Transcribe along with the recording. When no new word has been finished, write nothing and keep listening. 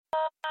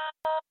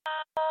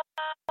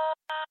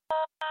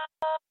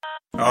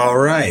All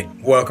right.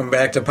 Welcome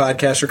back to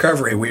Podcast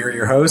Recovery. We are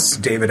your hosts,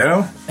 David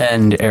O.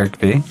 And Eric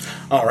B.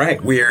 All right.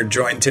 We are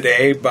joined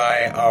today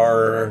by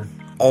our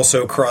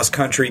also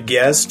cross-country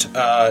guest,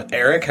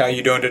 Eric. How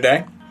you doing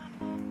today?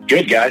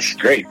 Good, guys.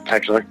 Great,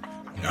 actually.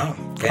 Oh,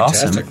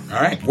 fantastic. Awesome.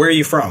 All right. Where are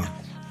you from?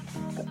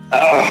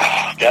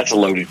 Oh, that's a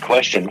loaded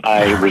question.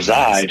 I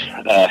reside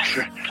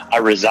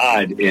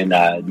in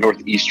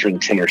northeastern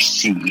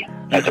Tennessee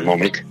at the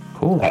moment.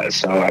 Cool.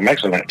 So I'm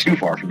actually not too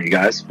far from you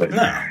guys, but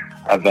No.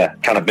 I've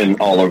kind of been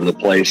all over the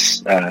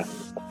place, down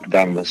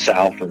in the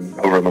south and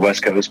over on the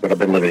west coast, but I've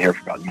been living here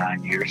for about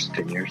 10 years,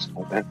 something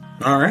like that.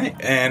 All right.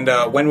 And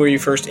when were you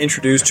first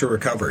introduced to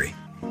recovery?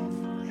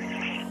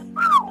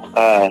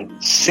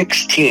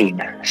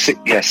 16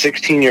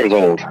 years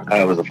old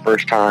was the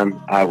first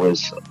time I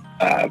was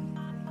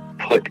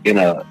put in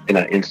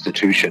an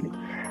institution.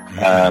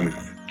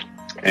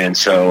 And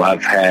so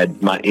I've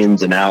had my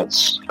ins and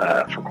outs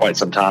for quite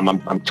some time.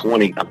 I'm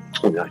 29.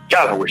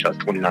 God, I wish I was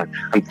 29.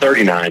 I'm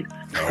 39.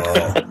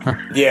 Oh.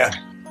 Yeah.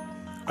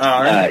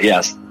 All right.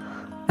 Yes.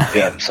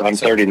 Yeah. So I'm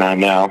 39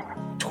 now.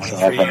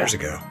 23 years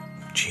ago.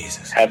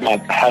 Jesus. Had my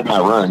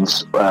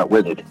runs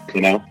with it,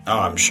 you know. Oh,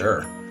 I'm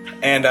sure.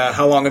 And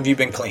how long have you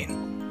been clean?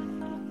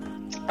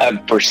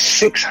 For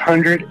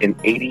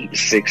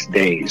 686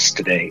 days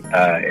today,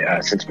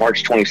 since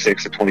March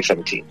 26th of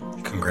 2017.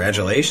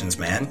 Congratulations,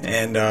 man.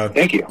 And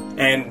Thank you.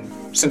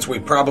 And since we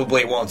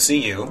probably won't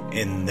see you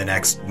in the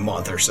next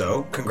month or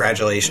so,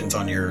 congratulations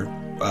on your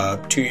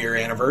 2-year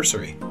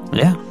anniversary.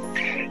 Yeah.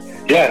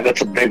 Yeah,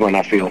 that's a big one.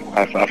 I feel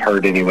I've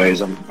heard anyways.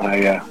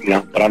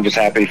 But I'm just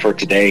happy for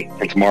today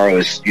and tomorrow.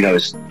 Is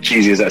as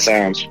cheesy as that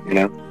sounds,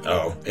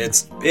 Oh,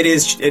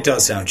 it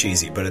does sound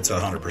cheesy, but it's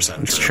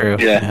 100% It's true.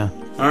 Yeah.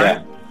 All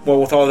right. Well,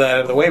 with all that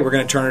out of the way, we're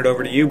going to turn it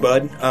over to you,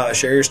 bud.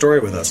 Share your story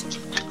with us.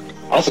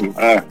 Awesome.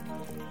 Well,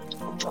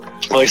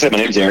 like I said, my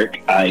name's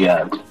Eric.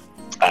 I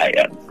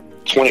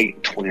 20.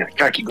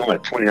 I keep going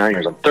at 29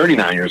 years. I'm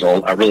 39 years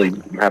old. I really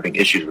am having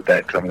issues with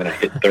that because I'm going to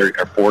hit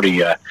 30 or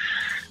 40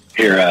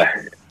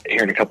 here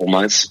in a couple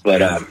months.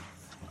 But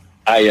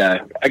I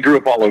grew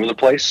up all over the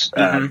place: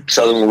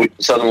 southern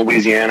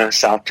Louisiana,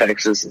 South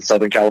Texas, and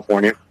Southern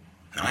California.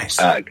 Nice.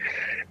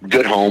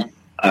 Good home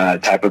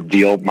type of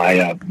deal.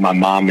 My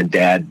mom and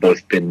dad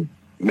both been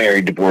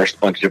married, divorced, a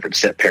bunch of different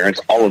step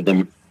parents. All of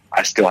them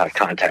I still have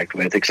contact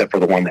with, except for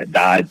the one that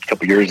died a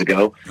couple years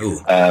ago.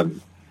 Upper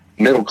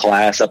middle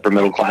class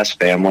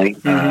family.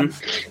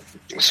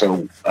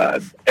 So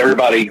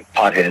everybody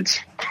potheads.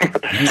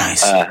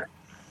 Nice.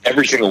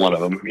 Every single one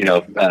of them,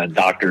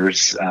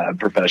 doctors,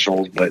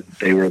 professionals, but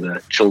they were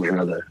the children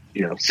of the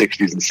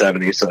 60s and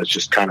 70s, so it's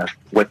just kind of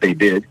what they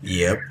did.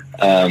 Yep.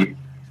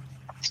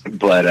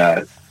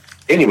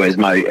 Anyways,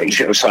 I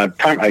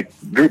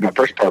grew up my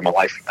first part of my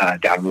life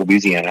down in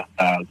Louisiana.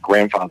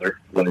 Grandfather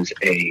was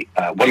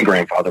one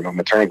grandfather. My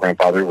maternal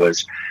grandfather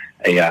was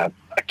a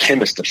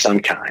chemist of some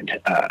kind,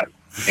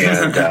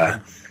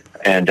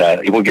 and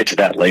we'll get to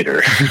that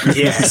later.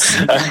 Yes,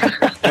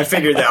 I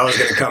figured that was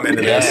going to come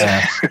into this.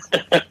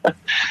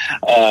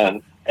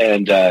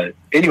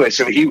 Anyway,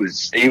 so he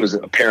was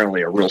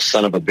apparently a real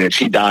son of a bitch.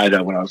 He died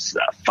when I was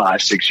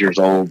 5-6 years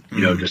old.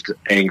 Just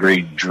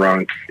angry,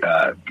 drunk,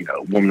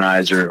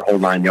 womanizer, whole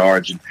 9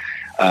 yards. And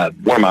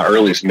one of my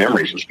earliest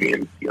memories was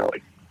being,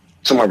 like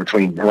somewhere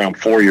between around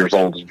 4 years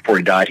old before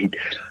he died. He'd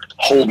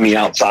hold me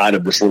outside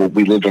of this little.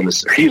 He lived in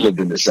this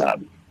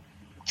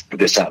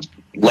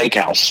lake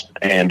house,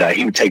 and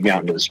he would take me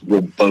out into this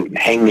little boat and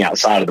hang me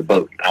outside of the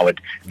boat. I would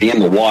be in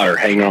the water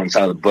hanging on the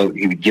side of the boat.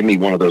 He would give me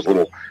one of those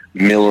little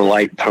Miller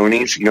Lite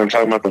ponies. You know what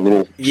I'm talking about? The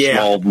little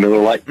small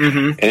Miller Lite.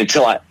 And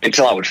until I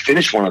would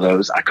finish one of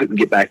those, I couldn't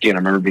get back in. I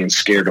remember being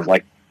scared of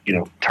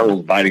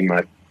turtles biting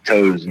my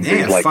toes and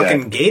things like that.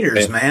 Fucking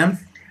gators, man.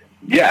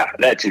 Yeah,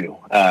 that too.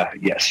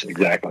 Yes,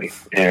 exactly.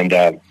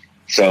 And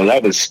so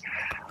that was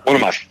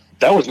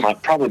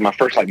probably my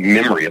first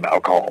memory of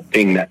alcohol,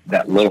 being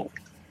that little.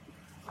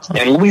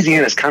 And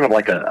Louisiana is kind of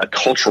like a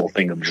cultural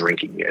thing of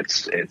drinking.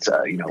 It's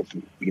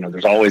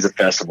there's always a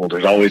festival,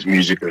 there's always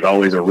music, there's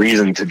always a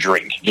reason to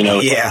drink.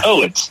 Today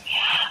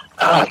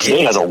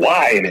has a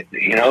Y in it,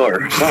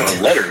 or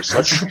letters.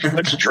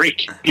 Let's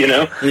drink.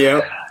 Yeah.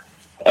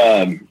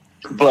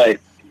 But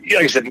like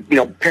I said,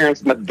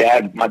 parents. My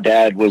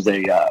dad was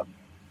a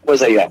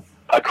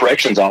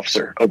corrections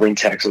officer over in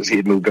Texas. He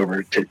had moved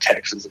over to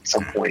Texas at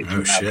some point.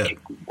 Oh shit.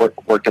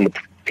 Worked in the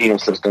penal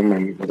system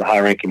and was a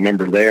high-ranking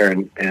member there.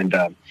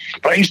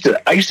 But I used to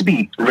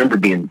remember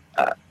being.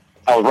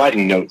 I was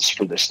writing notes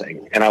for this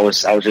thing, and I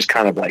was just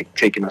kind of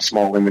taking a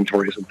small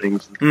inventory of some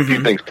things. A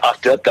few things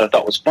popped up that I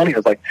thought was funny. I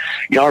was like,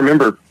 I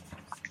remember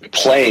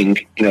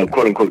playing,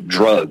 quote unquote,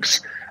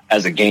 drugs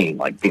as a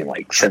game, being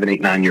 7,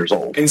 8, 9 years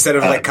old. Instead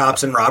of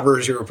cops and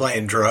robbers, you were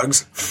playing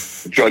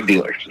drugs. Drug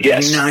dealers,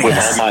 yes, nice. With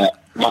all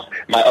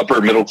my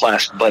upper middle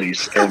class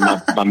buddies, and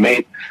my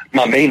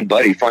main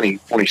buddy. Funny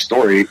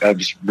story.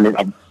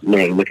 I'm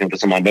literally looking at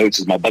this in my notes.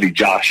 Is my buddy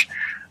Josh.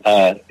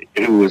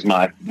 who was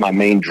my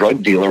main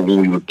drug dealer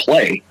when we would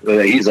play.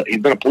 He's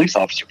been a police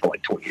officer for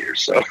like 20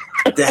 years. So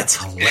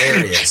that's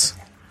hilarious.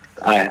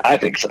 I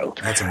think so.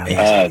 That's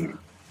amazing.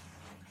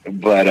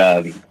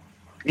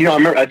 You know,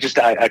 I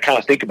kind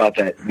of think about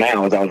that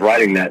now as I was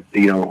writing that,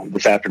 you know,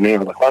 this afternoon. I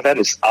was like, wow, that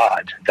is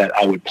odd that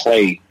I would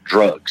play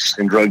drugs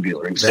and drug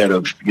dealer instead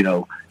of, you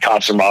know,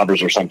 cops and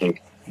robbers or something.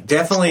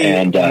 Definitely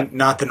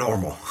not the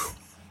normal.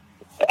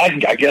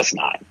 I guess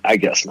not.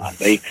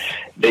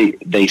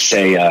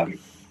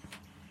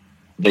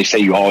 They say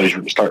you always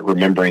start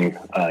remembering,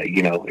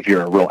 you know, if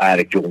you're a real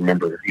addict, you'll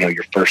remember, you know,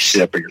 your first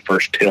sip or your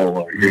first pill,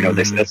 or, you know,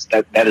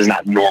 that is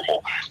not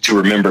normal to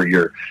remember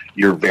your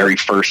very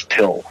first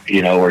pill,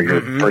 you know, or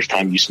your first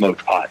time you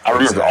smoked pot. I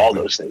remember all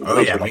those things. Oh,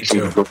 those yeah, were like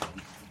me too.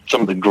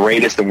 some of the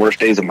greatest and worst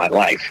days of my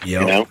life, you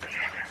know?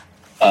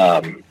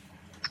 But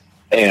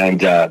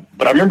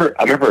I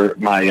remember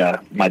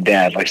my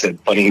dad, like I said,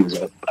 funny,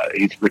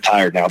 he's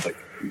retired now, but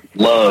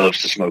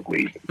loves to smoke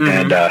weed.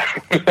 And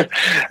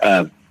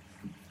I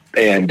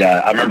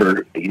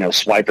remember, you know,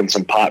 swiping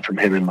some pot from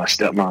him and my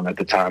stepmom at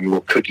the time, a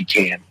little cookie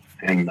can,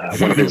 and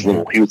one of his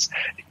little, he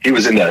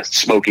was into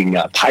smoking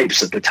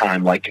pipes at the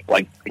time, like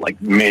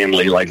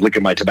manly, like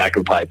licking my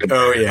tobacco pipe. And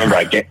I remember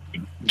I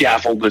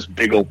gaffled this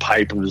big old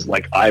pipe, and it was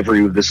like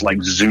ivory with this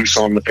like Zeus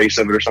on the face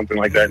of it or something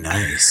like that.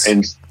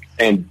 Nice.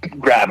 And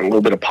grabbing a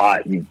little bit of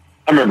pot, and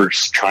I remember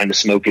just trying to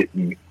smoke it,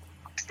 and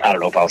I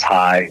don't know if I was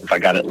high, if I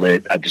got it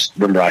lit. I just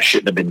remember I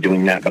shouldn't have been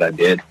doing that, but I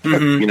did,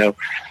 you know.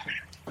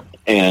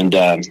 And,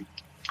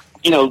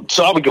 you know,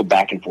 so I would go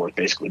back and forth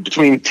basically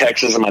between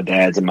Texas and my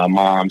dad's and my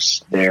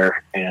mom's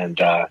there and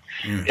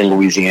in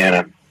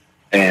Louisiana.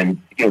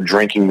 And, you know,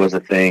 drinking was a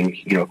thing.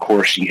 You know, of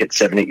course, you hit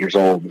 7, 8 years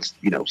old and,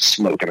 you know,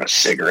 smoking a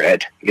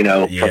cigarette, you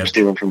know, from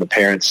stealing from the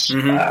parents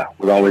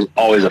was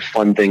always a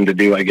fun thing to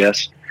do, I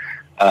guess.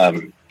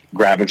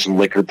 Grabbing some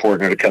liquor,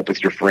 pouring in a cup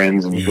with your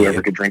friends and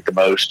whoever could drink the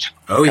most.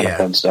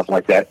 Fun stuff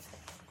like that.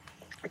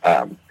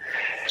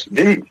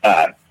 Then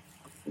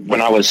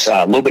when I was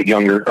a little bit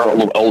younger, or a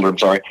little older, I'm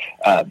sorry,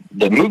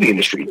 the movie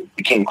industry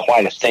became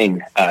quite a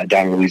thing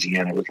down in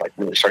Louisiana. It was like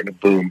really starting to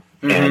boom.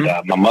 And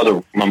my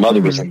mother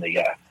was in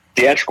the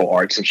theatrical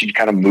arts, and she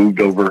kind of moved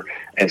over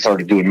and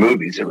started doing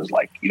movies. It was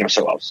like, you know,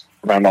 so I was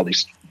around all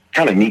these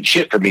kind of neat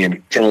shit for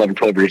being 10, 11,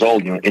 12 years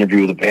old, you know,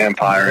 Interview with a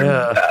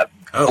Vampire,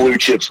 and Blue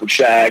Chips with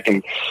Shaq,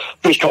 and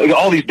Fish Call,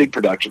 all these big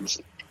productions.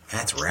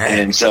 That's rad.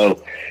 And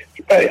so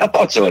I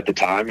thought so at the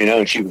time, you know,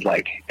 and she was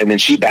like, and then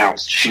she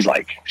bounced. She's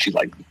like,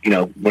 you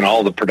know, when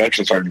all the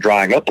production started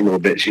drying up a little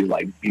bit, she was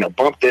like, you know,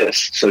 bump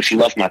this. So she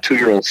left my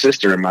 2-year-old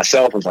sister and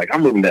myself, was like,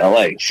 I'm moving to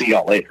LA. See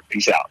y'all later.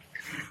 Peace out.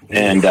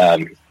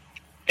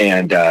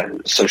 And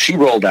so she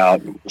rolled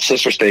out.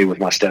 Sister stayed with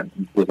my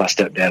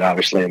stepdad,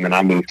 obviously, and then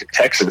I moved to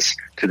Texas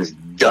to this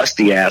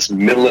dusty ass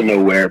middle of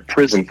nowhere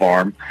prison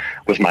farm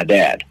with my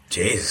dad.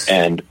 Jeez.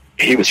 And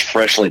he was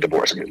freshly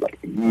divorced. I mean,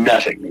 like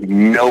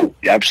nothing, no,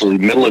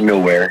 absolutely middle of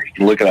nowhere. You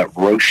can look it up,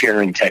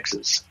 Rocheron,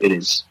 Texas. It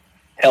is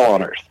hell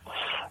on earth.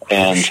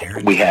 And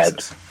we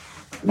had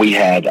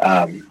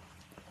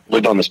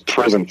lived on this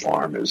prison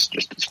farm. It was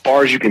just as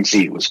far as you can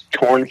see. It was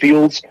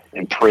cornfields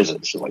and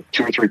prisons, so like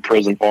 2 or 3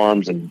 prison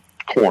farms and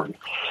corn.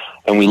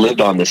 And we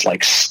lived on this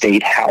like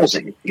state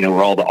housing, you know,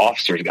 where all the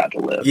officers got to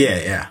live.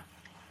 Yeah.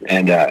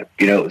 And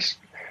you know, it was,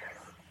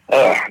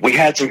 we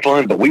had some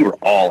fun, but we were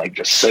all like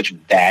just such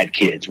bad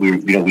kids. We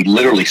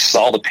literally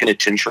saw the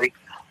penitentiary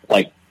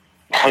like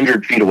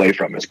 100 feet away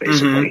from us,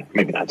 basically.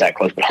 Maybe not that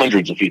close, but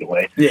hundreds of feet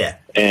away. Yeah.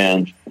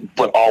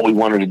 But all we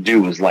wanted to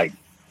do was like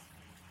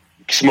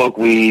smoke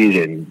weed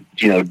and,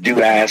 you know,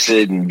 do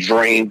acid and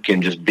drink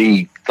and just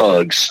be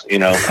thugs. You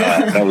know,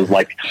 that was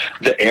like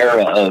the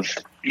era of,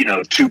 you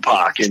know,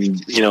 Tupac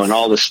and, you know, and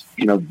all this,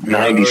 you know,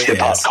 90s hip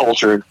hop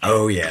culture.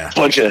 Oh yeah.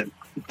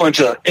 Bunch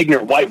of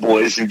ignorant white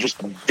boys who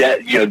just,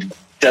 you know,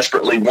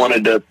 desperately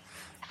wanted to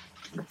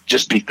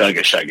just be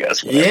thuggish, I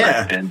guess. Whatever.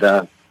 Yeah. And,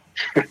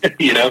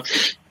 you know,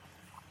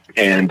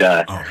 and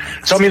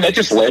so, I mean, that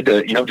just led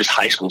to, you know, just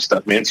high school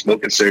stuff, man,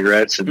 smoking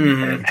cigarettes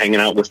and hanging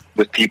out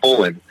with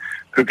people and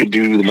who could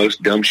do the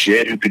most dumb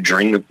shit, who could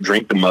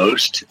drink the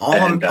most. All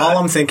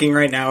I'm thinking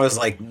right now is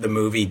like the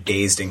movie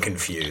Dazed and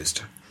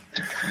Confused.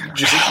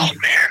 Oh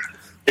man.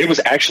 It was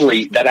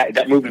actually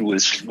that movie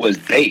was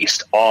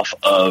based off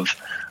of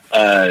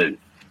a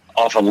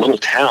little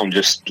town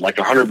just like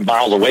 100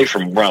 miles away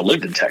from where I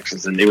lived in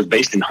Texas, and it was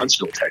based in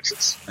Huntsville,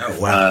 Texas. Oh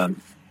wow!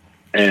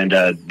 And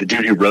the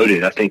dude who wrote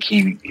it, I think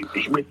he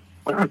went.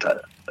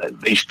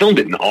 They filmed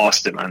it in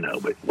Austin, I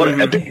know, but what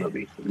an epic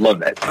movie!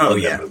 Love that.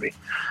 That movie.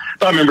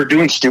 But I remember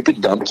doing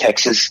stupid, dumb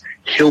Texas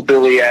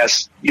hillbilly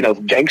ass, you know,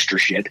 gangster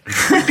shit.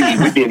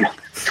 We'd be in,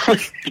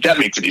 if that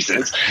makes any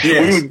sense.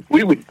 Yes.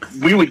 We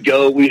would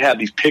go. We'd have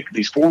these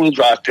 4-wheel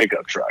drive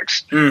pickup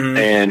trucks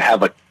and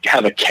have a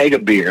keg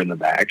of beer in the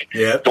back,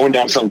 going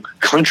down some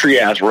country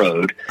ass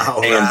road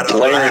and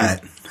blaring.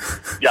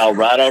 All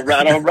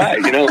right.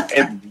 You know,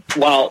 and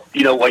while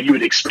you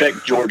would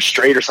expect George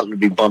Strait or something to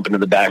be bumping in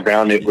the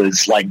background, it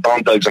was like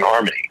Bone Thugs and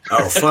Harmony.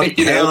 Oh fuck!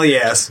 Hell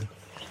yes.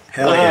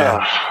 Hell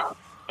yeah.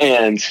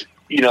 And,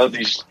 you know,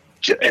 these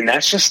and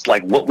that's just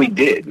like what we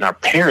did. And our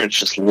parents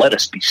just let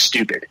us be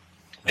stupid.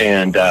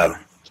 And,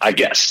 I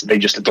guess they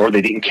just adored,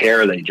 they didn't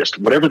care. They just,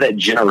 whatever that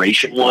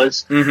generation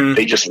was,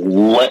 they just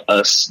let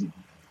us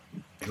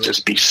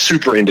just be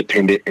super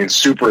independent and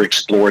super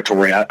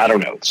exploratory. I don't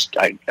know.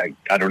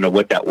 I don't know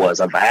what that was.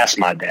 I've asked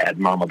my dad and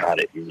mom about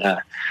it. And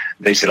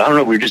they said, I don't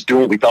know. We were just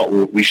doing what we thought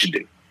we should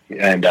do.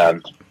 And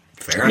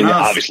fair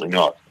enough. Obviously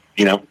not,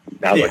 I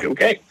was like,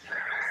 okay.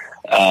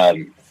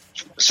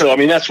 So, I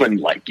mean, that's when,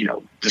 like,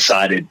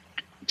 decided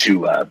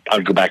to, I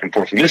would go back and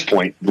forth from this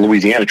point, the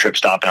Louisiana trip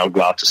stopped, and I would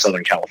go out to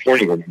Southern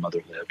California where my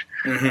mother lived.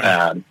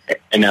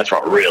 And that's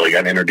where I really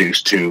got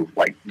introduced to,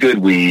 like, good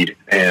weed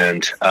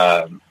and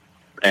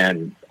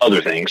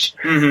other things.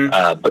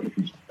 But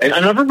I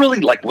never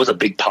really, like, was a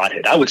big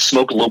pothead. I would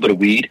smoke a little bit of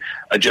weed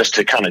just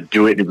to kind of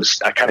do it.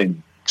 I kind of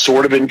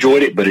sort of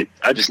enjoyed it, but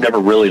I just never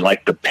really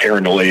liked the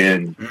paranoia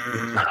and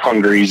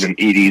hungries and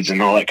eaties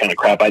and all that kind of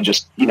crap. I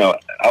just,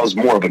 I was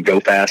more of a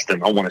go fast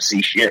and I want to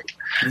see shit.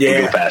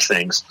 Go fast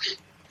things.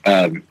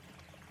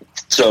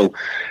 So,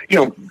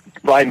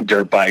 riding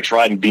dirt bikes,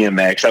 riding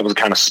BMX, that was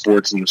kind of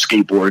sports, and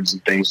skateboards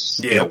and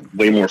things,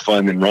 way more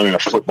fun than running a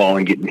football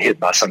and getting hit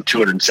by some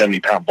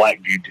 270-pound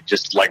black dude to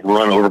just like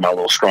run over my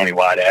little scrawny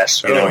white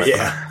ass,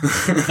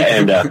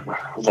 and I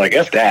was like,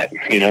 F that,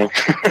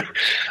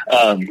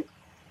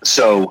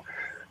 so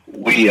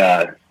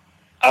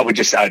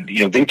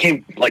then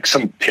came like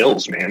some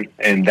pills, man.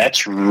 And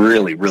that's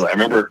really, really, I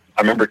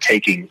remember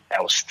taking,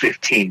 I was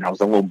 15, I was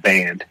in a little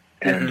band.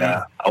 And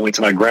I went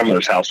to my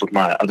grandmother's house with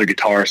my other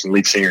guitarist and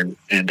lead singer,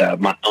 and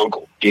my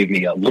uncle gave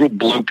me a little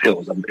blue pill.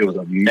 It was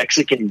a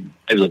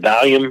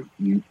Valium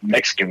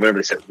Mexican, whatever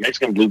they said,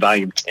 Mexican Blue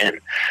Valium 10.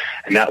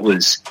 And that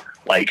was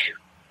like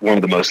one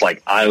of the most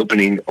like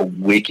eye-opening,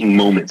 awakening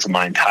moments of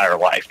my entire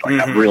life. Like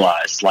I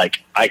realized like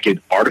I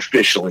could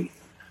artificially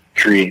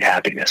create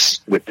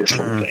happiness with this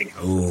little thing.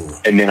 Ooh.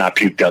 And then I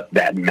puked up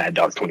that Mad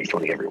Dog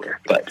 2020 everywhere.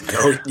 But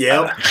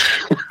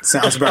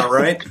sounds about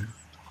right.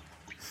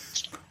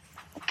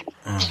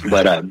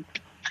 But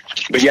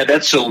yeah,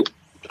 that's so.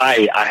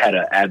 I had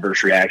an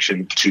adverse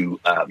reaction to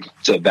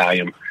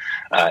Valium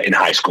in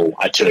high school.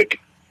 It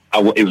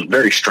was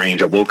very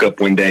strange. I woke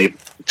up one day,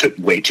 took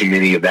way too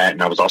many of that,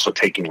 and I was also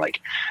taking I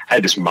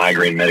had this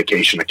migraine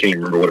medication. I can't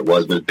even remember what it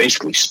was, but it was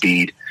basically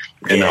speed.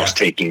 And I was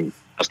taking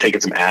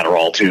some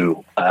Adderall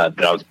too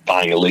that I was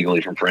buying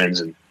illegally from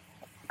friends, and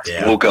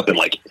woke up and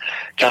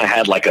kind of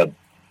had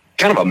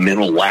kind of a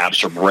mental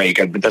lapse or break.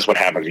 But that's what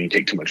happens when you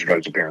take too much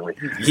drugs, apparently.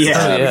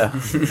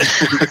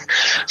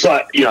 So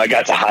I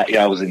got to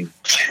I was in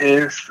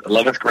 10th,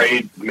 11th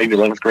grade, maybe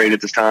 11th grade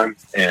at this time,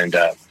 and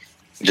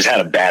just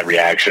had a bad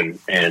reaction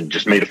and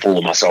just made a fool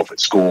of myself at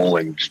school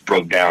and just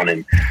broke down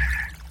and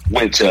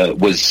went to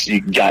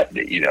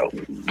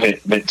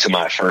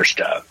my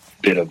first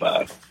bit of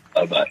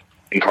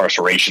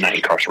incarceration, not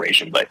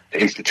incarceration, but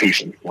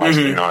institution.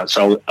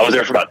 So I was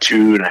there for about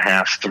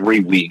 2.5, 3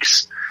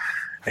 weeks.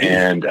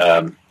 And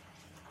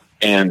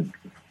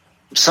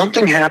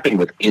something happened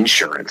with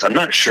insurance. I'm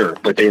not sure,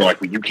 but they were like,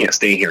 well, you can't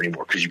stay here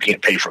anymore because you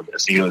can't pay for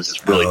this. It's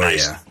this really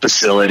nice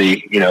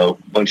facility,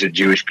 bunch of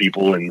Jewish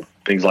people and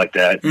things like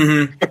that.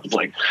 It was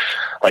like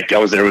I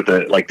was there with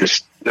I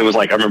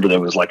remember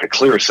there was like a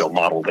Clearasil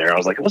model there. I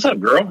was like, what's up,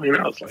 girl?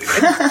 It's like,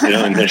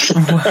 and there's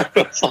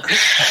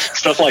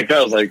stuff like that.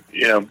 I was like,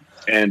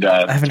 and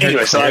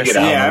anyway, so I get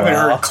out. Yeah, I haven't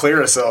heard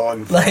Clearasil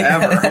in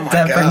forever.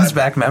 That brings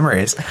back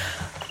memories.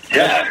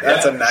 Yeah,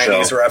 that's a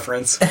 90s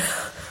reference.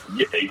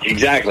 Yeah,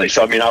 exactly.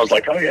 So, I was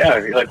like, oh, yeah.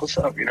 You're like, what's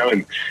up?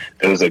 And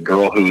there was a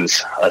girl who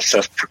was a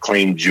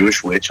self-proclaimed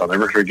Jewish witch. I'll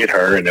never forget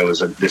her. And there was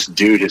this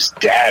dude, his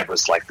dad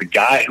was like the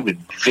guy who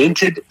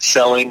invented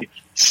selling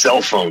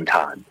cell phone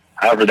time.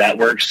 However that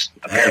works,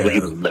 apparently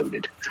he was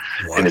loaded.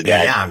 What? And his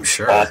dad I'm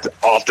sure.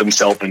 offed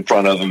himself in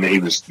front of him, and he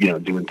was,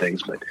 doing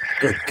things. But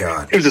good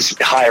God, it was this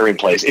hiring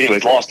place.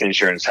 Anyways, lost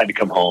insurance, had to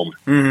come home.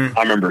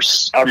 I remember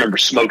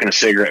smoking a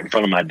cigarette in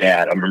front of my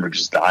dad. I remember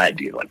just the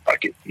idea, like,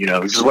 fuck it,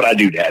 this is what I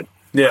do, Dad.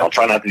 Yeah, I'll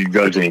try not to do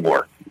drugs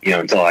anymore,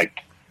 until I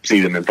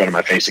see them in front of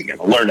my face again.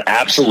 I learned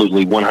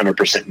absolutely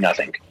 100%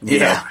 nothing.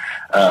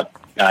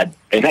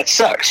 And that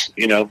sucks.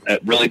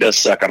 It really does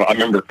suck. I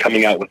remember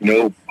coming out with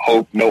no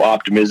hope, no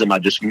optimism. I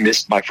just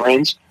missed my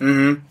friends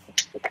and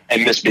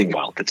missed being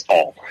wild. That's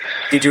all.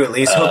 Did you at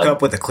least hook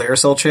up with a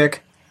Clearasil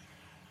chick?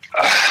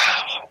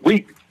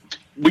 We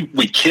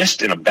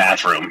kissed in a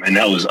bathroom, and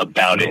that was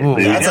about it.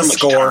 Ooh, that's a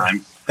score.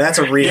 That's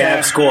a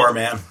rehab score,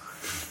 man.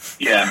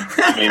 Yeah,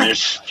 it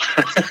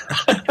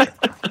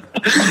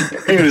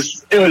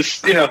was,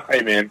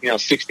 hey man,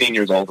 16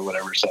 years old or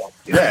whatever. So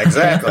yeah,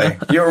 exactly.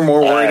 You were more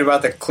worried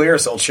about the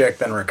Clearasil chick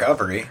than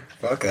recovery.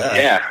 Fuck that.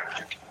 Yeah,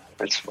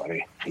 that's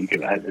funny. I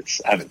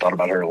haven't thought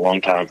about her in a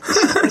long time.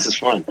 This is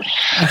fun.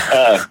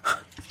 I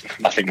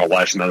think my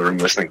wife's in the other room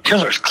listening.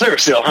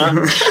 Clearasil,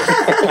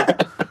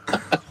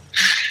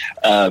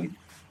 huh?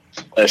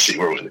 Let's see,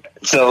 where was it?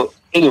 So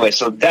anyway,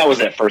 so that was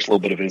that first little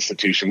bit of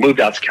institution. Moved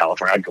out to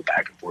California. I'd go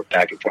back and forth.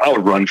 I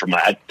would run from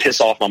I'd piss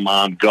off my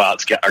mom, go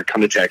out or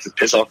come to Texas,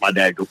 piss off my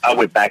dad. I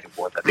went back and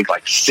forth, I think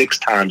like 6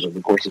 times over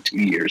the course of 2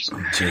 years.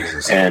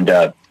 Jesus. And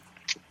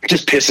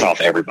just pissing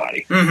off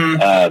everybody.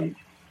 Mm-hmm.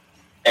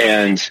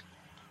 And,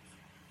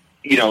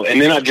 you know,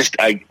 and then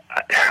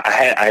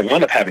I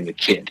wound up having a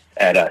kid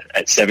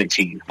at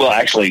 17. Well,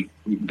 actually,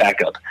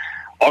 back up.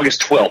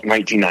 August 12th,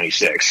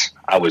 1996.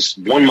 I was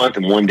 1 month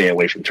and 1 day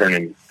away from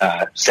turning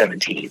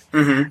 17.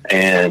 Mm-hmm.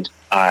 And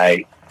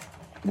I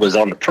was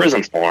on the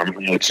prison farm,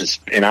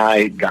 and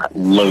I got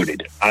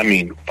loaded. I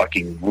mean,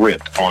 fucking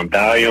ripped on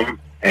Valium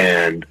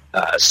and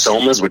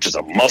Somas, which is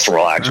a muscle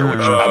relaxer, which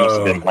I must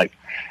have been like,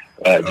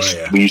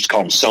 we used to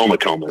call them Soma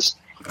comas.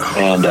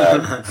 And,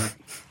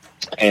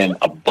 and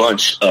a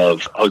bunch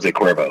of Jose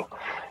Cuervo.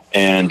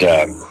 And,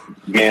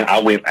 man, I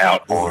went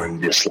out on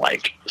this,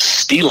 like,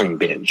 stealing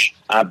binge.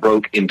 I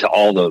broke into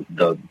all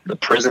the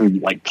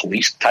prison, like,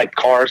 police-type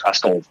cars. I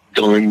stole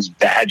guns,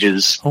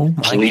 badges,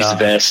 police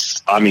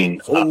vests. I mean,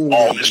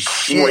 all this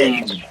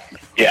crazy.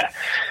 Yeah.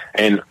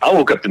 And I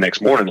woke up the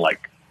next morning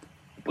like,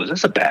 was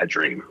this a bad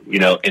dream? You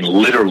know, and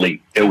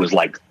literally it was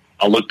like,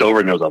 I looked over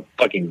and there was a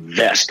fucking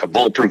vest, a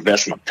bulletproof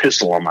vest and a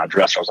pistol on my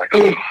dresser. I was like,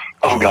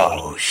 oh God.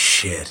 Oh,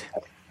 shit.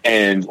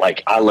 And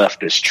like I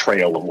left this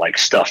trail of like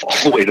stuff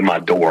all the way to my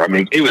door. I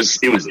mean, it was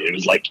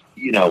like,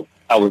 you know,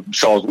 I was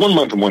 1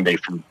 month and 1 day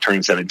from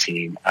turning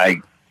 17.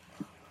 I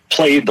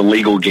played the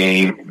legal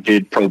game,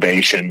 did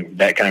probation,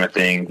 that kind of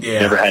thing. Yeah.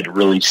 Never had to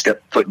really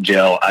step foot in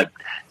jail. I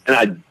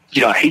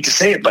hate to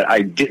say it, but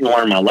I didn't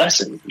learn my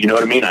lesson. You know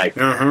what I mean?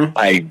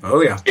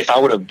 If I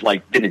would have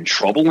like been in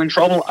trouble,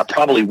 I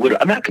probably would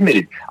have. I'm not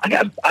committed.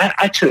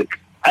 I took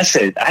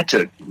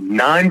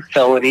 9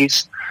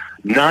 felonies,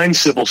 9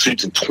 civil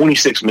suits, and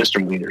 26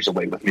 misdemeanors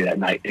away with me that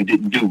night and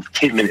didn't do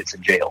 10 minutes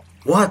in jail.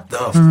 What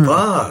the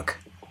fuck?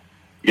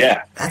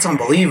 Yeah. That's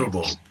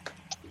unbelievable.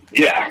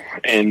 Yeah.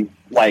 And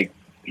like,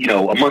 you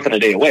know, a month and a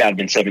day away, I'd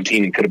been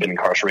 17 and could have been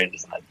incarcerated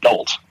as an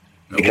adult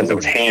because there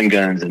was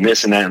handguns and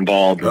this and that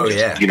involved.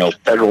 And you know,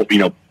 federal, you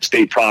know,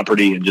 state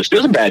property, and just, it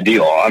was a bad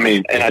deal. I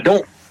mean, and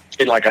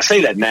like I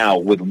say that now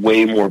with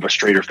way more of a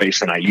straighter face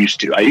than I used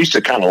to. I used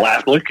to kind of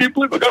laugh, like, I can't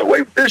believe I got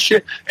away with this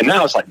shit. And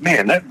now it's like,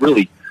 man, that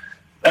really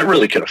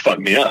could have fucked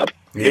me up.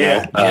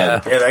 Yeah.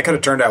 That could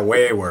have turned out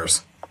way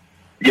worse.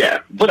 Yeah,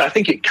 but I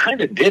think it kind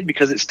of did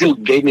because it still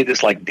gave me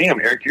this like, damn,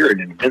 Eric, you're an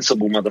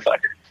invincible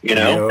motherfucker, you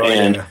know?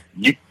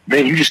 You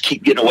just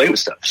keep getting away with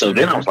stuff. So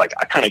then I was like,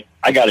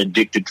 I got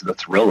addicted to the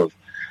thrill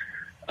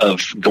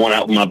of going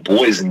out with my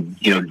boys and,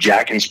 you know,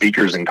 jacking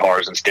speakers and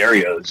cars and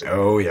stereos.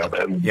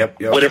 And,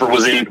 Yep.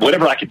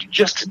 Whatever I could do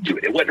just to do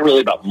it. It wasn't really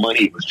about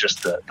money. It was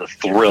just the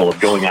thrill of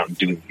going out and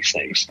doing these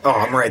things. Oh,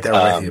 I'm right there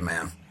with you,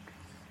 man.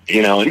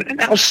 You know, and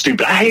that was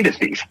stupid. I hate a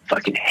thief.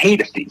 Fucking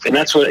hate a thief. And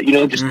that's what, you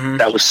know, just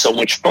that was so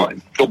much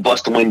fun. Go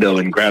bust a window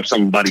and grab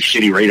somebody's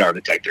shitty radar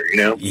detector, you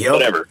know?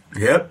 Whatever.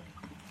 Yep.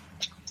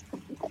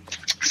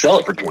 Sell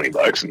it for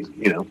 $20 and,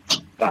 you know,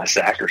 buy a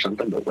sack or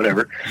something, but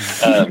whatever.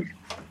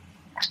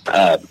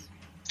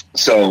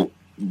 So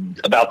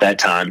about that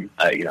time,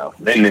 you know,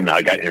 then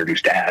I got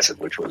introduced to acid,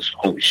 which was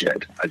holy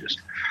shit.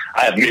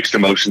 I have mixed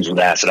emotions with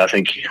acid. I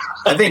think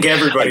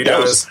everybody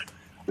does.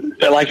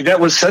 That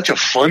was such a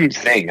fun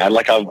thing. I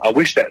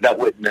wish that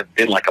wouldn't have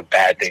been like a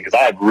bad thing because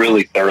I had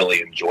really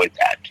thoroughly enjoyed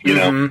that, you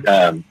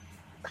know.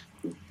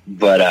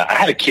 But I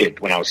had a kid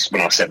when I was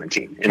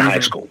 17 in high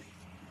school,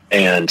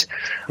 and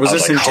was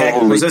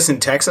this in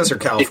Texas or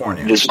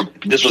California?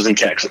 This was in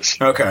Texas.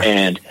 Okay,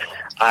 and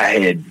I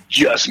had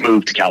just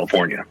moved to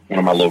California. One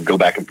of my little go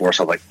back and forth.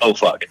 So I was like, oh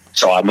fuck it.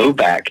 So I moved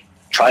back.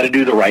 Try to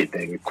do the right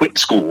thing. Quit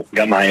school.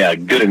 Got my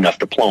good enough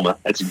diploma.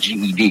 That's a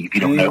GED, if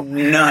you don't know.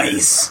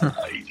 Nice.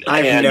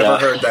 I've never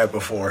heard that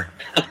before.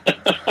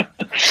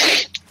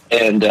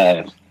 and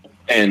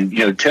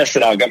you know,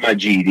 tested out. Got my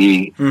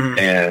GED,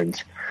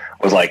 and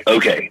was like,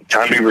 okay,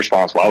 time to be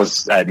responsible.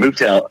 I had moved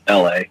to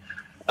LA.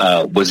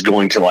 Was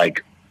going to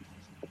like,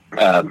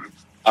 I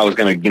was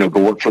going to, you know,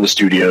 go work for the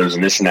studios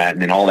and this and that,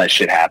 and then all that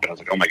shit happened. I was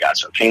like, oh my god!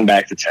 So I came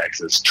back to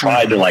Texas.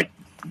 Tried to like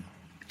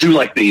do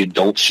like the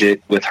adult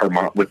shit with her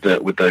mom, with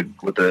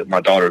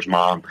my daughter's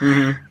mom,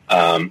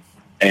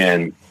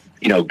 and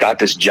you know, got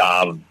this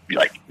job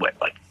like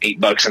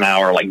 $8 an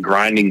hour, like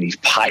grinding these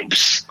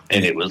pipes,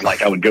 and it was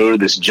like I would go to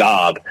this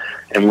job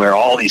and wear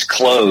all these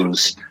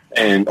clothes,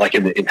 and like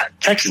in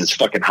Texas, it's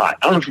fucking hot.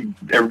 I don't know if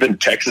you've ever been to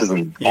Texas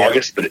in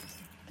August, but it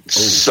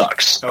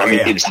sucks. I mean,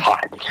 it's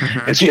hot,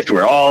 and so you have to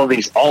wear all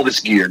this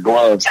gear,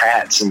 gloves,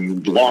 hats,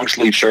 and long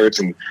sleeve shirts.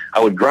 And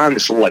I would grind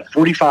this little like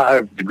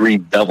 45-degree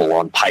bevel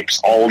on pipes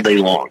all day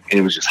long, and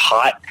it was just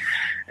hot.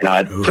 And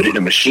I'd put it in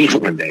a machine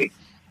one day,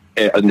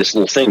 in this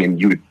little thing,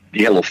 and you had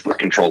a little foot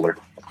controller,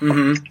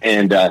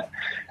 and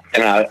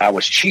I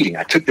was cheating.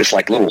 I took this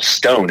like little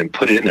stone and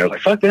put it in there.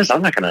 Like, fuck this!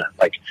 I'm not gonna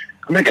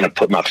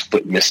put my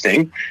foot in this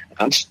thing.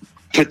 I'll just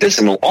put this,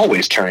 and it'll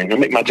always turn. It'll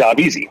make my job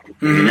easy.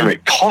 Remember,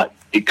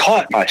 it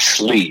caught my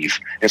sleeve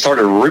and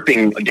started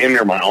ripping damn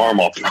near my arm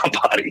off my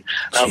body.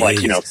 And I was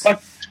like, you know,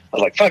 fuck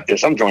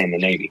this. I'm joining the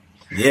Navy.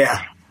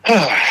 Yeah.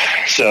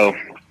 So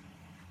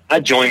I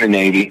joined the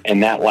Navy,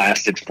 and that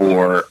lasted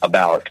for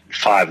about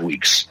 5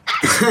 weeks.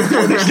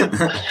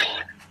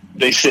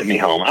 They sent me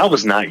home. I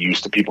was not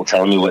used to people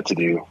telling me what to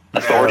do.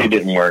 Authority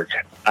didn't work.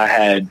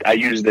 I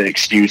used the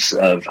excuse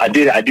of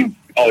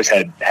always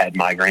had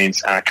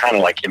migraines, and I kind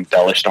of like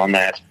embellished on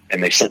that,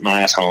 and they sent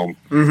my ass home.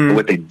 But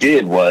what they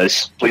did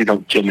was, please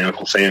don't kill me,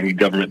 Uncle Sam, you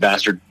government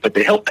bastard, but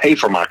they helped pay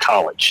for my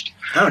college.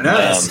 Oh,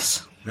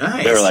 nice.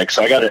 Nice. They were like,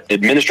 so I got an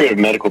administrative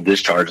medical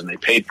discharge, and they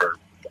paid for a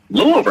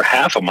little over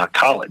half of my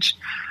college.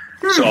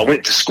 So I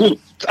went to school.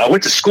 I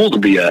went to school to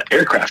be an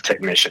aircraft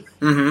technician.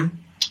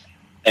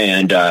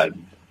 And I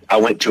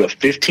went to a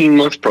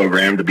 15-month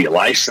program to be a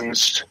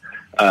licensed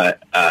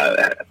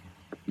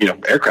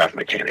aircraft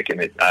mechanic,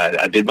 and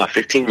I did my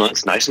 15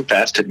 months nice and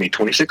fast. Took me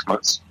 26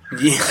 months.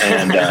 Yeah.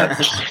 And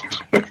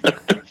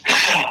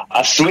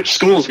I switched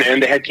schools, man.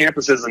 They had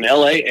campuses in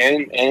LA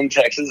and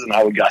Texas, and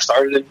I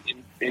started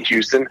in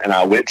Houston, and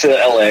I went to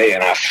LA,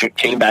 and I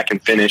came back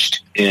and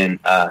finished in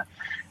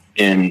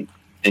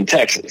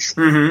Texas.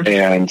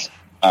 And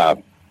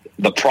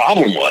the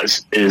problem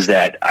is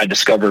that I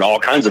discovered all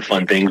kinds of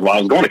fun things while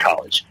I was going to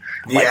college,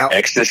 like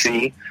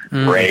ecstasy,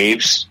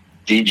 raves,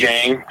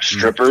 DJing,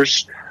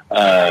 strippers,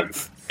 and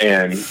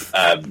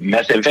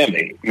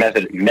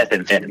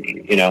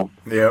methamphetamine, you know.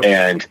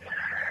 And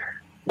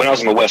when I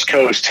was on the West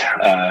Coast,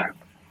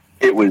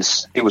 it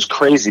was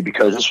crazy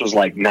because this was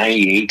like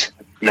 98,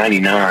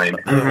 99,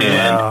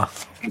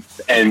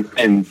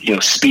 and you know,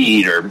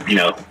 speed or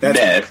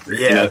meth.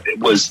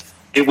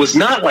 It was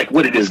not like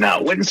what it is now.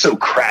 It wasn't so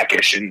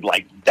crackish and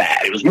like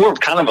that. It was more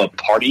of kind of a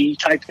party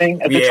type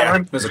thing at the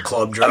time. It was a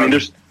club drug. I mean,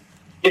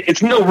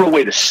 it's no real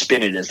way to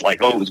spin it as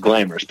like, oh, it was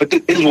glamorous, but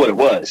it is what it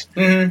was.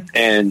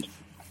 And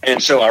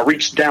so I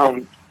reached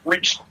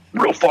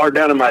real far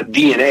down in my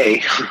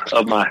DNA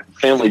of my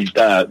family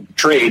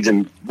trades,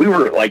 and we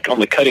were like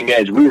on the cutting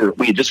edge.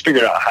 We had just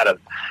figured out how to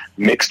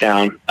mix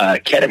down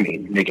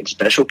ketamine, make it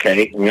Special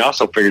K, and we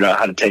also figured out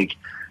how to take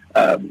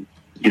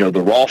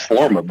the raw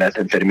form of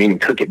methamphetamine and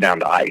cook it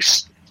down to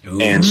ice.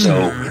 And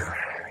so,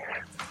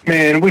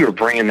 man, we were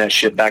bringing that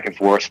shit back and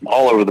forth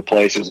all over the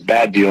place. It was a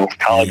bad deal.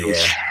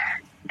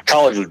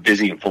 College was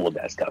busy and full of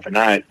that stuff, and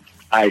I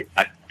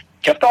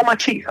kept all my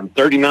teeth. I'm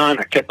 39.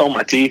 I kept all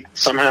my teeth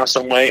somehow,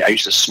 some way. I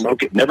used to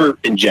smoke it, never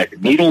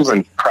injected. Needles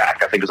and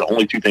crack, I think, is the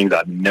only two things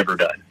I've never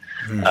done.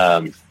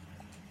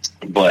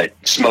 But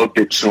smoked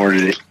it,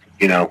 snorted it,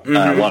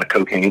 a lot of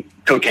cocaine.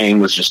 Cocaine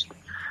was just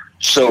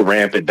so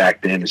rampant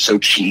back then and so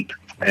cheap.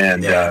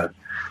 And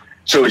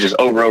so it was just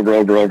over,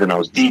 and I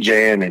was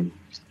DJing. And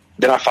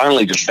then I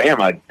finally just,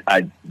 I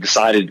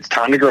decided it's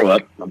time to grow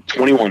up. I'm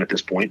 21 at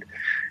this point.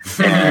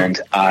 And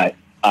I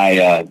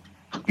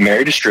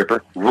married a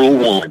stripper. Rule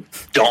 1,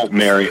 don't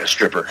marry a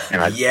stripper.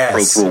 And I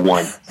broke rule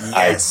 1.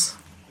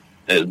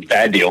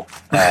 Bad deal.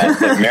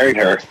 But married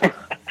her.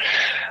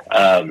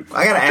 I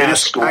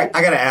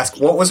gotta ask,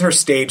 what was her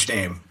stage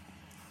name?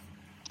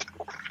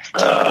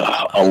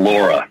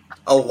 Alora.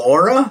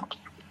 Alora?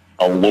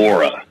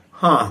 Alora.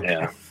 Huh.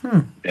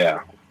 Yeah.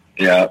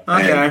 Yeah.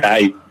 Okay.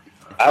 And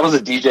I was a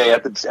DJ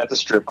at the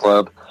strip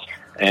club,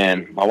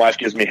 and my wife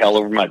gives me hell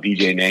over my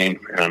DJ name,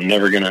 and I'm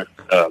never gonna.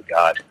 Oh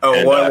God. Oh,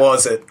 and, what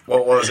was it?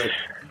 What was it?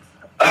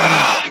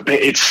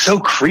 It's so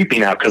creepy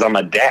now because I'm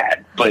a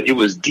dad, but it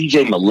was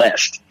DJ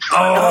Molest. Oh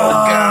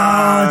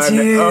God,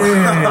 dude.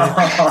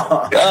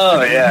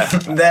 Oh yeah,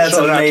 that's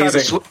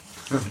amazing.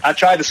 I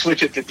tried to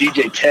switch it to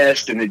DJ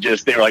Test, and they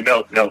were like,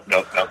 no.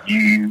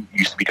 You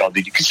used to be called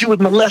DJ because you would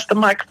molest the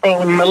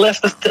microphone and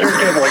molest the turntable.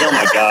 I'm like, oh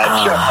my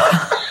God,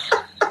 shut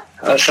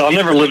up. So I'll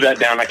never live that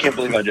down. I can't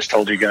believe I just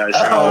told you guys.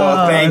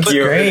 Oh, thank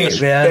you.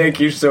 Great, man. Thank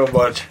you so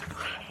much.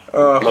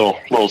 Little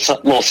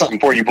something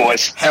for you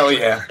boys. Hell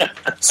yeah.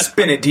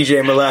 Spin it,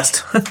 DJ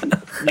Molest.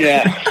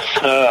 Yeah.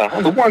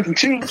 On the ones and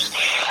twos.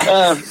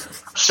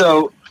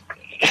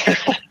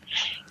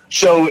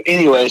 So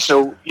anyway,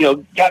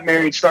 got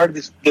married, started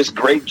this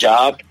great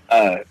job,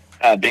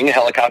 being a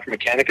helicopter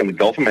mechanic in the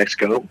Gulf of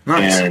Mexico.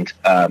 Nice.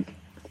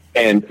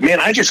 And man,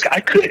 I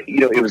could,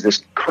 it was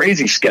this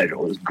crazy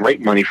schedule. It was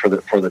great money for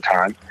the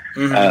time.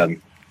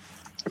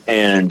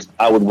 And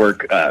I would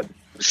work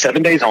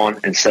 7 days on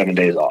and 7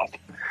 days off.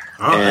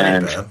 Oh,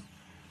 and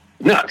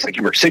no, it's like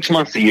you work 6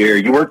 months a year.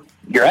 You work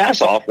your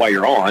ass off while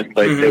you're on,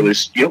 but it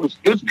was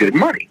good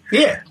money.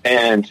 Yeah.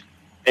 And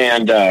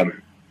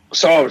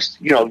so I was,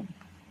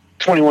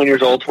 21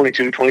 years old,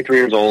 22, 23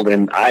 years old,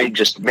 and I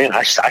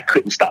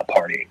couldn't stop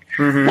partying.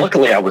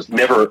 Luckily, I was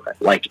never a,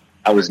 like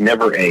I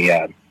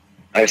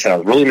said, I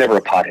was really never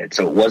a pothead,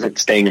 so it wasn't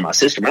staying in my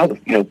system. I was,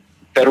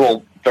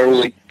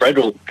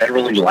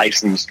 federally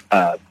licensed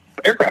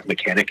aircraft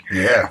mechanic.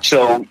 Yeah.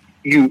 So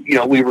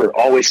we were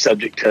always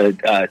subject to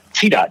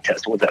TDOT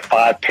test, with that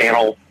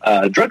 5-panel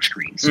drug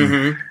screens.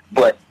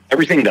 But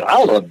everything that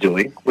I loved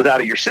doing was out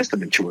of your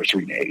system in 2 or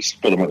 3 days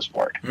for the most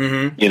part.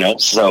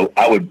 So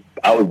I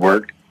would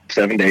work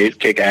 7 days,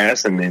 kick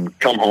ass, and then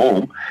come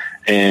home,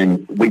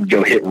 and we'd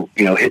go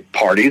hit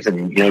parties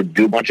and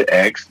do a bunch of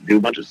X, do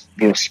a bunch of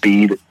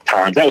speed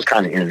times. That was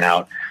kind of in and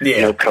out.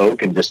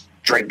 Coke and just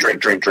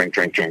drink,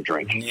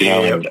 you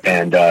know,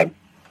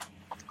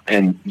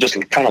 and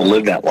just kind of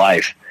live that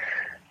life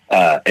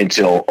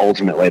until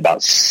ultimately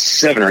about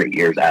 7 or 8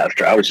 years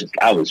after I was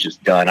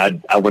just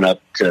done. I went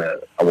up to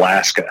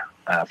Alaska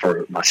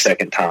for my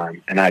second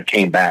time, and I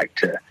came back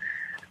to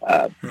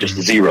just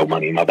zero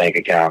money in my bank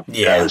account.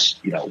 Yeah. I was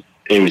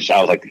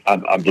like,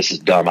 I'm just as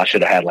dumb. I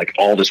should have had like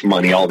all this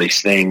money, all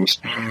these things.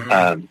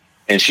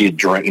 And she had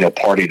drank, you know,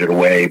 partied it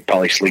away,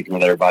 probably sleeping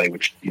with everybody,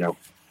 which, you know,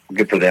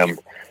 good for them.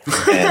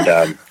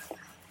 And,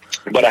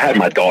 but I had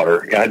my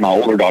daughter. I had my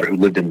older daughter who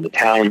lived in the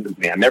town with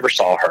me. I never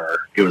saw her.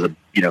 It was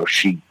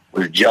she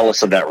was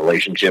jealous of that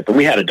relationship. And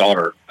we had a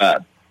daughter.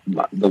 My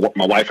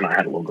wife and I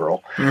had a little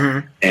girl,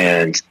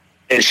 and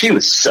she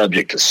was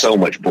subject to so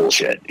much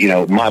bullshit. You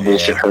know, my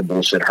bullshit, her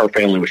bullshit. Her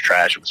family was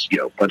trash. It was, you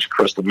know, a bunch of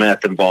crystal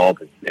meth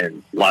involved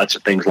and lots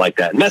of things like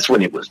that. And that's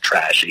when it was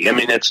trashy. I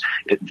mean,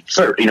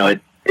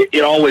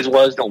 it always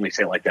was. Don't let me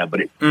say it like that.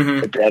 But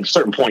at a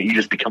certain point, you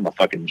just become a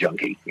fucking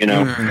junkie. You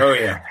know? Oh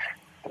yeah.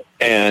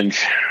 And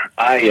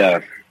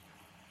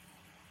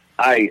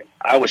I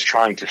was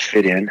trying to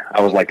fit in.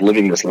 I was like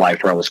living this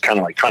life where I was kind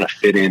of like trying to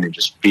fit in and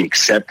just be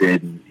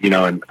accepted, and, you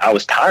know, and I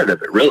was tired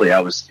of it. Really,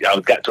 I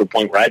got to a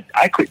point where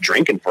I quit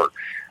drinking for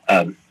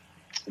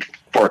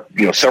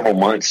you know, several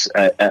months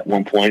at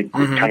one point.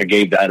 Kind of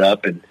gave that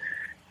up and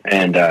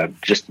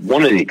just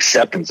wanted the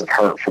acceptance of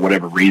her for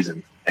whatever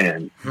reason,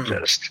 and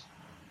just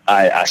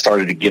I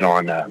started to get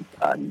on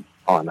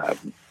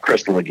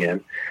crystal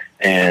again.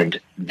 And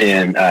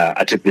then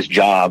I took this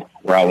job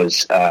where I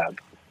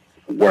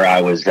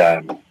was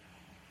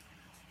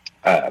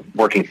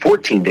working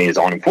 14 days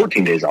on and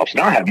 14 days off. So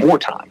now I had more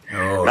time.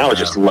 And I was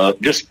just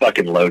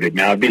fucking loaded.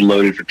 Now I'd be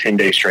loaded for 10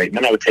 days straight. And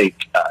then I would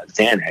take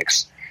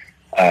Xanax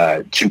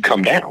to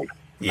come down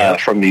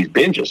from these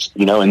binges,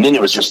 you know. And then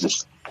it was just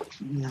this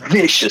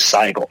vicious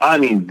cycle. I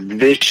mean,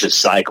 vicious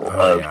cycle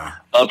of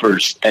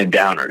uppers and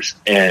downers.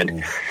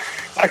 And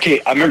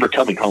I remember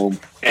coming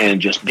home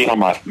and just being on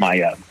my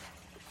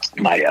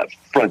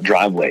front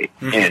driveway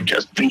and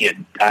just I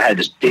had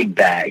this big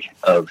bag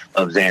of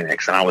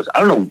Xanax, and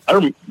I don't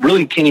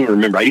really can't even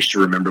remember. I used to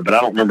remember, but I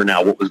don't remember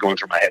now what was going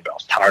through my head, but I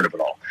was tired of it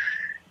all.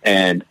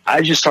 And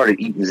I just started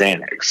eating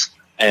Xanax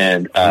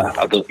and,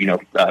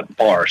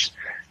 bars.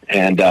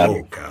 And,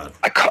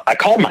 I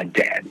called my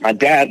dad. My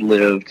dad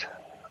lived,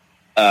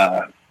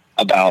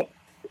 about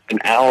an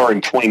hour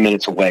and 20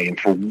 minutes away. And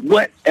for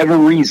whatever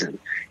reason,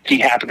 he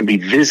happened to be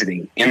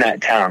visiting in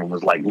that town and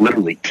was like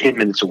literally 10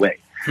 minutes away.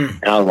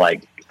 And I was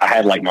like, I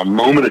had like my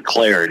moment of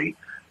clarity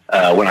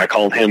when I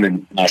called him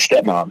and my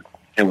stepmom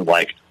and was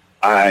like,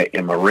 I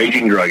am a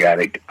raging drug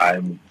addict.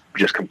 I'm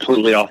just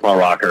completely off my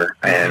rocker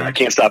and I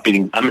can't stop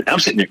eating. I'm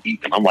sitting there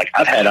eating. I'm like,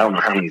 I've had, I don't know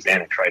how many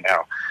Xanax right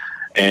now.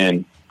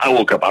 And I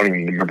woke up. I don't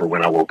even remember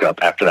when I woke up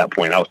after that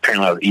point. I was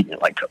eating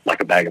it like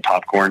a bag of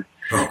popcorn.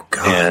 Oh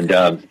God.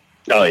 And,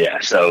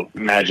 so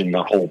imagine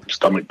the whole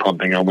stomach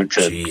pumping. I went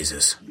to,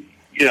 Jesus,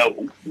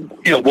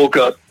 woke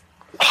up,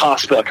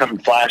 hospital, coming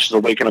flashes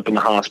of waking up in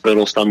the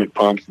hospital, stomach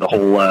pumps, the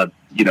whole, I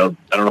don't know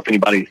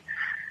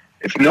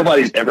if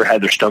nobody's ever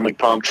had their stomach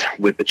pumped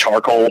with the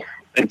charcoal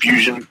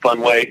infusion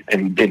fun way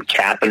and been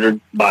cathetered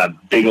by a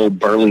big old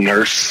burly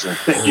nurse,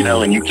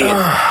 and you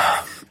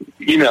can't,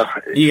 you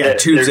got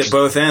tubes at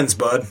both ends,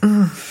 bud.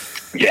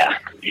 Yeah,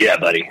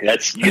 buddy.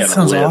 That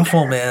sounds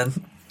awful, man.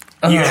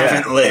 You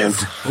haven't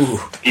lived.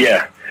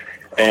 Yeah.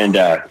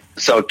 And,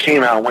 so it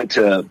came out, went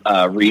to,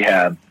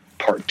 rehab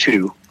part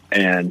 2.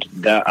 And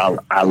that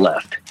I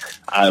left.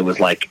 I was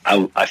like,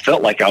 I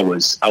felt like I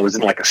was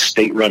in like a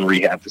state-run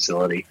rehab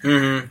facility.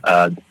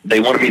 They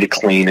wanted me to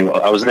clean.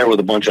 I was in there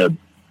with a bunch of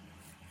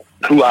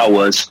who I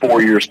was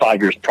 5 years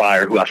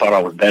prior, who I thought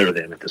I was better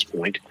than at this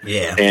point.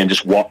 Yeah. And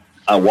just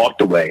I walked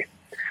away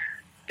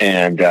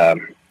and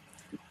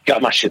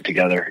got my shit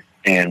together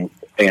and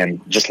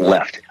just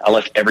left. I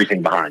left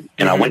everything behind.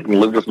 And I went and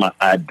lived with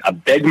I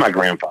begged my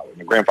grandfather.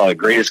 My grandfather, the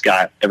greatest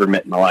guy I've ever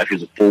met in my life. He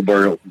was a full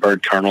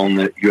bird colonel in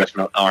the U.S.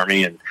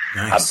 Army. And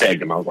nice. I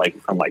begged him. I'm like,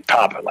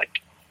 Papa,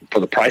 like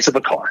for the price of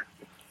a car,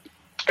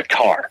 a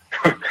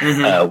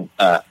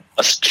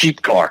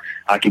cheap car,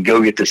 I could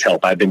go get this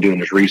help. I've been doing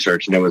this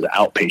research, and there was an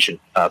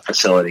outpatient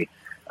facility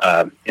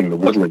in the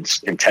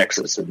Woodlands in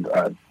Texas, and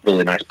a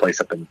really nice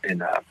place up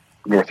in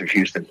north of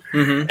Houston.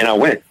 And I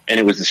went, and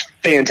it was this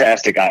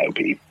fantastic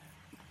IOP.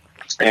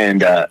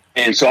 And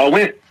so I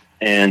went,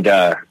 and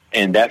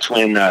that's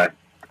when I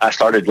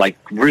started like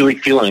really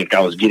feeling like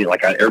I was getting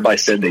everybody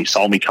said they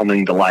saw me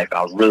coming to life.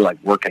 I was really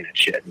like working that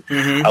shit.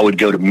 I would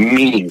go to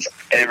meetings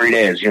every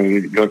day. As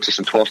go to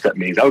some 12-step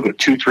meetings. I would go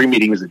 2-3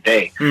 meetings a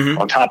day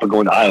on top of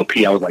going to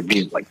IOP. I was like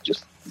being like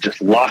just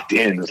locked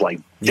in, was like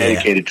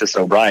dedicated to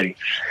sobriety,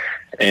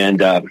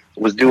 and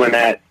was doing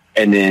that.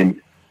 And then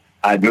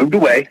I moved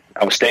away.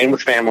 I was staying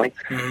with family,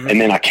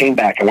 and then I came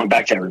back. I went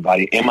back to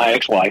everybody and my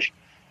ex-wife.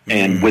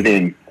 And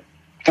within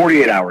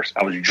 48 hours,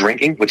 I was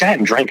drinking, which I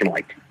hadn't drank in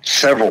like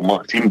several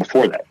months, even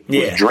before that.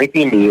 Yeah. Was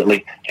drinking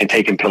immediately and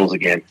taking pills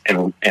again,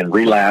 and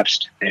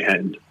relapsed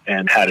and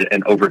had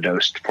an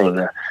overdose for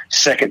the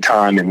second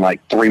time in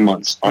like 3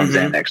 months on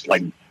Xanax.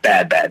 Like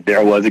bad. There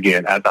I was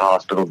again at the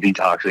hospital,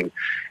 detoxing,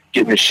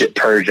 getting this shit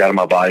purged out of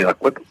my body.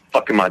 Like, what the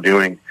fuck am I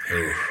doing?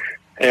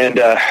 And,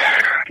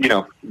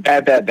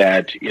 bad,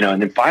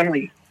 and then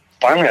finally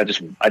I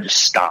just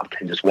stopped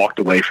and just walked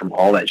away from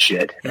all that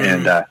shit.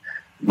 And,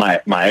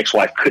 my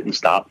ex-wife couldn't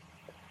stop.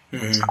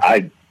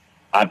 I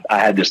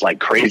had this like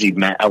crazy,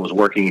 I was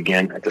working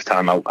again at this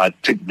time. I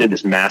did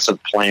this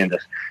massive plan to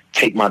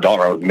take my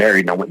daughter. I was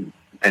married, and I went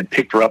and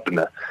picked her up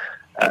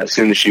as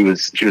soon as she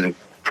was in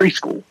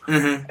preschool,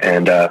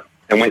 and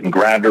went and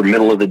grabbed her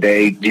middle of the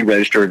day,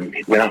 deregistered, and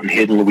went out and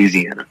hid in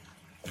Louisiana.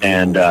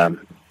 And I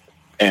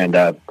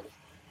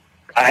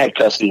had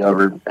custody of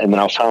her, and then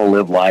I was trying to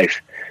live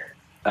life.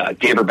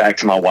 Gave her back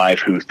to my wife,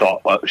 who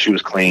thought she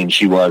was clean.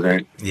 She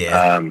wasn't.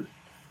 Yeah.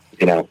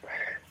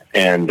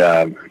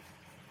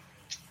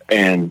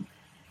 And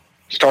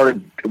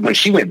started, when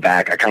she went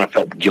back, I kind of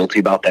felt guilty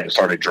about that and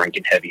started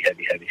drinking heavy,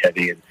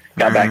 and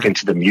got back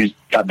into the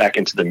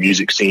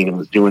music scene, and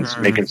was doing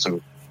making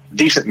some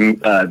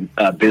decent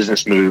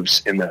business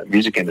moves in the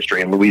music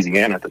industry in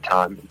Louisiana at the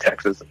time, in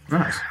Texas,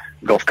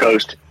 Gulf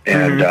Coast,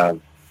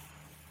 and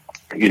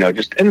you know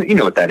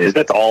what that is.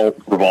 That's all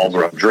revolves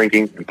around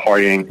drinking and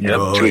partying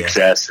to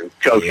excess, and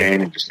cocaine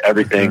and just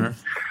everything.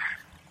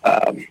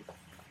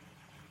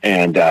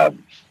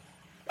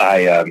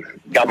 I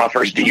got my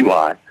first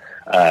DUI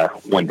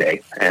one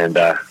day, and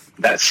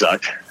that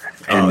sucked.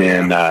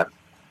 And I'm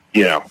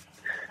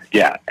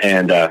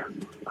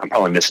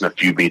probably missing a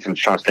few beats. I'm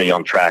just trying to stay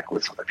on track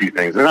with a few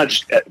things. And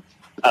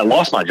I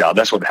lost my job.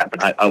 That's what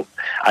happened.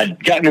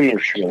 I'd gotten in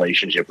this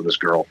relationship with this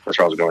girl. That's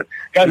where I was going.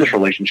 Got in this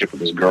relationship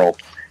with this girl,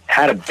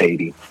 had a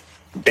baby.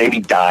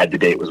 Baby died the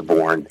day it was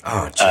born.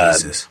 Oh,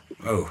 Jesus.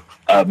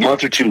 A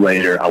month or two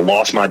later, I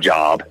lost my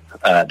job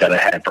that I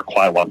had for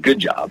quite a while. Good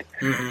job.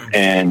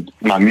 And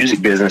my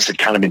music business had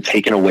kind of been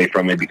taken away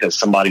from me because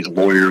somebody's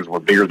lawyers were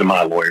bigger than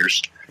my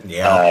lawyers.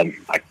 Yeah.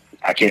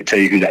 I can't tell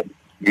you who that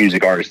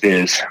music artist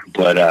is,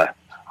 but I'll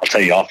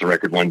tell you off the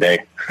record one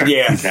day.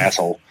 Yeah. He's an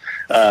asshole.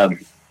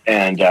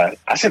 And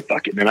I said,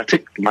 fuck it, man. I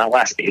took my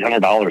last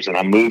 $800 and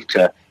I moved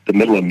to the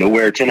middle of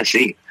nowhere,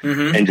 Tennessee.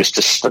 And just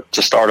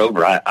to start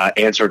over, I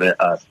answered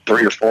a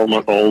 3 or 4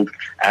 month old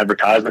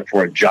advertisement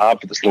for a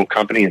job for this little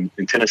company in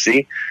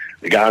Tennessee.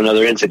 The guy on the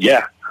other end said,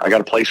 yeah, I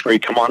got a place for you.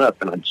 Come on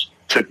up. And I just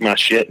took my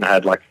shit, and I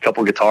had like a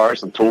couple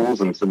guitars and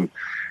tools and some,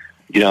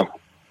 a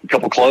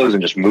couple clothes,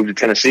 and just moved to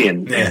Tennessee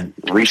and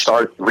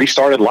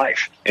restarted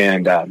life,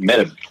 and met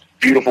a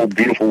beautiful,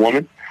 beautiful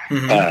woman,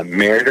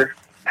 married her,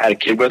 had a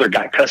kid with her,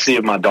 got custody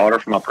of my daughter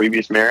from my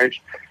previous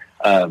marriage.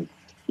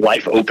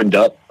 Life opened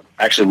up.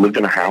 Actually lived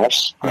in a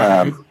house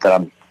that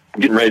I'm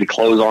getting ready to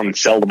close on and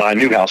sell to buy a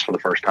new house for the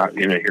first time.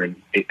 Here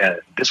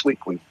this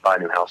week we buy a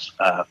new house.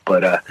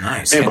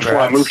 Nice. Man, before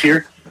I moved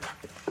here,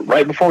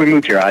 right before we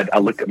moved here, I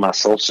looked at my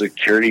Social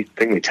Security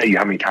thing. They tell you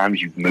how many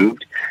times you've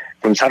moved.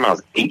 From the time I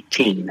was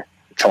 18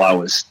 till I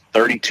was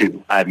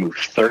 32, I had moved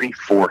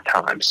 34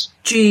 times.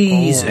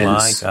 Jesus. Oh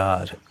my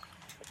God.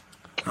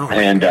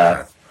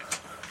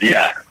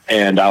 Yeah.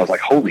 And I was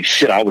like, holy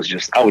shit, I would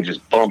just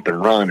bump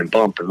and run and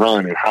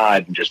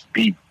hide and just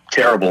be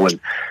terrible. And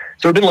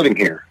so I've been living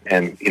here.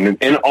 And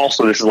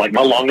also this is like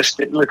my longest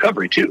stint in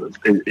recovery too,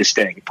 is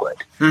staying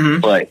put.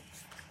 But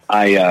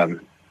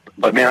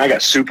but man, I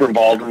got super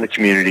involved in the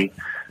community,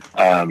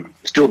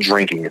 still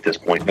drinking at this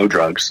point, no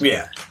drugs.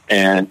 Yeah.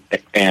 And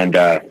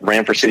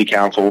ran for city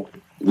council,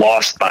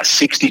 lost by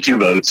 62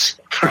 votes.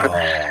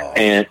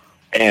 And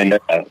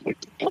a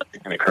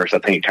curse, I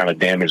think it kind of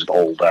damaged the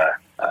old,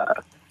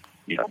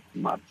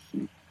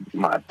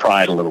 my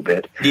pride a little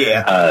bit.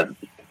 Yeah.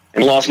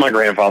 And lost my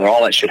grandfather.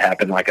 All that shit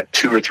happened like a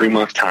 2 or 3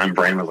 month time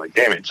frame. I was like,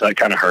 damn it. So that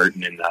kind of hurt.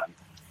 And then,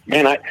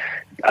 man,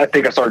 I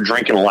think I started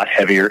drinking a lot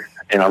heavier.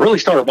 And I really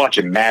started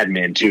watching Mad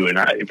Men too. And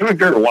if you've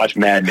ever watched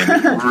Mad Men,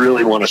 you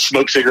really want to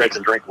smoke cigarettes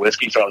and drink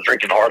whiskey. So I was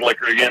drinking hard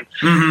liquor again.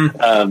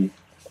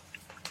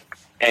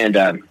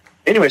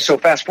 Anyway, so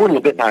fast forward a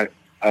little bit, and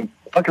I'm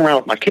fucking around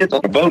with my kids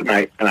on the boat,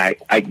 and I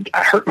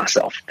hurt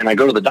myself, and I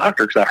go to the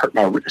doctor because I hurt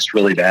my wrist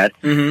really bad.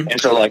 And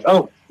so like,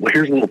 oh, well,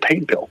 here's a little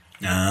pain pill.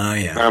 Oh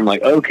yeah. And I'm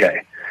like,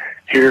 okay,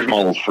 here's my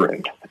old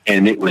friend,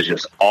 and it was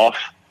just off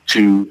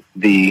to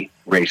the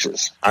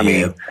races. I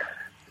mean,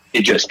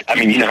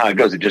 you know how it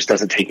goes. It just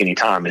doesn't take any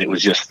time, and it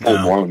was just full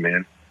blown,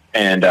 man.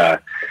 And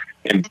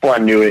before I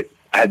knew it,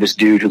 I had this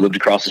dude who lived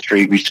across the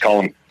street. We used to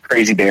call him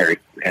Crazy Barry.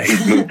 And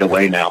he's moved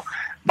away now,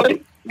 but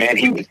man,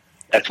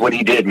 that's what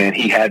he did, man.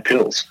 He had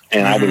pills,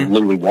 and I would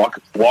literally walk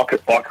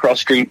across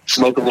the street,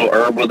 smoke a little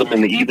herb with him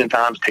in the evening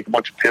times, take a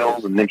bunch of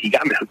pills, and then he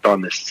got me hooked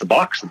on this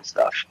Suboxone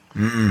stuff.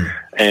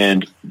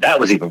 And that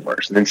was even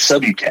worse. And then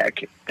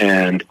Subutex,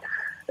 and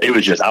it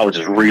was just, I was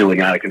just reeling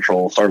out of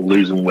control, started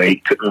losing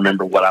weight, couldn't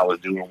remember what I was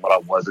doing, what I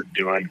wasn't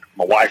doing.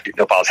 My wife didn't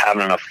know if I was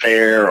having an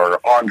affair or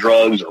on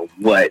drugs or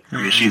what.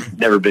 I mean, she's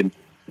never been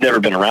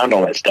around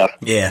all that stuff.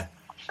 Yeah.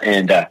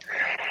 And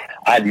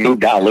I'd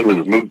moved out,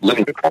 literally was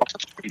living across the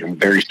street on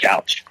Barry's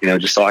couch,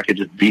 just so I could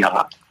just be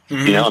high.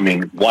 I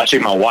mean,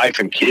 watching my wife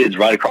and kids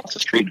right across the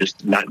street,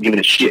 just not giving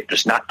a shit,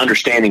 just not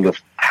understanding of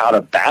how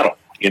to battle,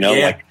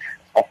 like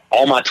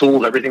all my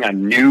tools, everything I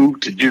knew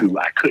to do,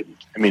 I couldn't.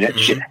 I mean, that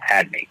shit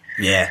had me.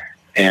 Yeah.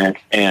 And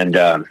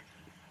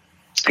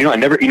I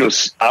never, I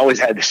always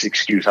had this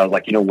excuse. I was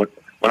like,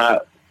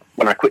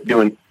 when I quit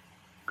doing,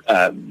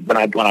 when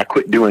I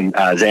quit doing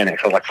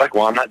Xanax, I was like, fuck,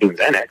 well, I'm not doing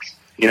Xanax.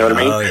 You know what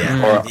I mean? Oh,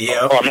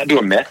 yeah. Or I'm not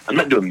doing meth. I'm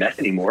not doing meth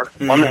anymore.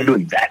 Well, I'm not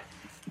doing that.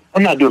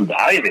 I'm not doing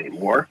Valium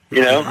anymore.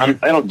 I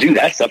don't do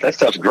that stuff. That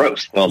stuff's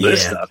gross. Well,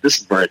 this stuff, this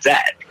is where it's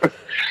at.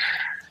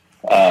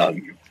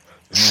 I'm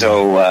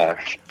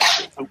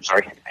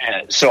sorry.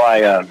 So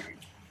I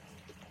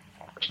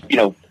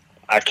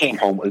came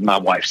home with my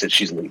wife said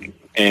she's leaving.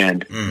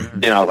 And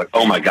then I was like,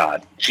 oh my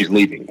God, she's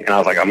leaving. And I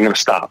was like, I'm going to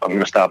stop.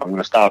 And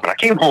I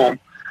came home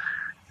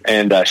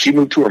and she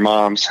moved to her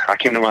mom's. I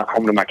came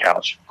home to my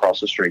couch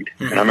across the street.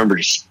 And I remember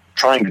just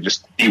trying to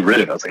just be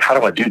rid of it. I was like, how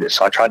do I do this?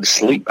 So I tried to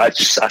sleep. I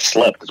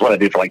slept. That's what I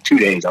did for like 2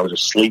 days. I was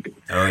just sleeping.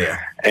 Oh yeah.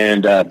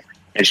 And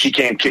she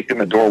came, kicked in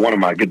the door. One of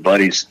my good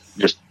buddies,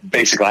 just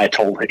basically, I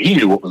told her, he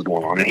knew what was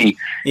going on, and he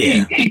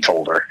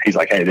told her, he's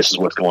like, hey, this is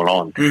what's going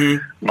on.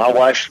 My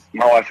wife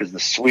is the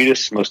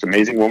sweetest, most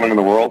amazing woman in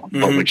the world,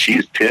 but when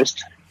she's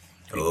pissed,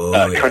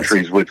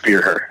 countries would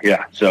fear her.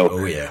 Yeah.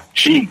 So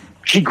she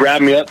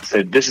grabbed me up,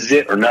 said, this is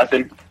it or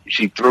nothing.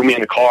 She threw me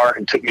in the car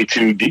and took me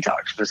to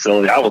detox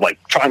facility. I was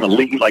like trying to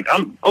leave, like,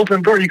 I'm open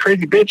the door, you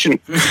crazy bitch. And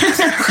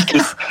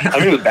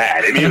it was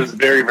bad. It was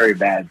very, very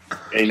bad.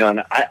 And,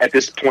 and at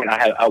this point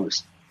I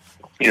was,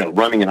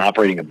 running and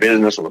operating a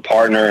business with a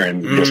partner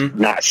and just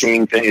not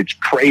seeing things. It's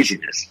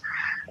craziness.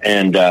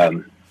 And,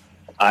 I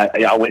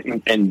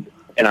went and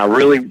I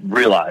really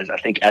realized, I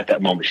think at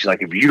that moment, she's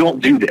like, if you don't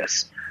do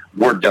this,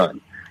 we're done.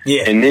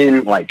 Yeah. And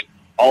then like,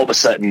 all of a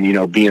sudden,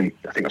 being,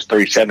 I think I was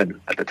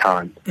 37 at the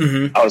time,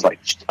 I was like,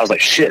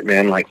 shit,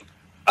 man. Like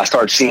I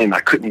started seeing,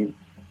 I couldn't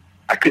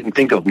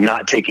think of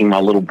not taking my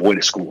little boy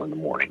to school in the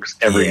mornings,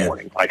 every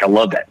morning. Like I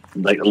love that,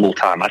 like a little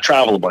time. I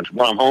travel a bunch.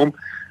 When I'm home,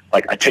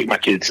 like I take my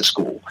kids to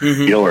school,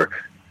 or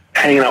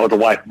hanging out with the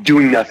wife,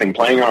 doing nothing,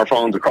 playing on our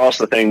phones across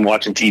the thing,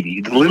 watching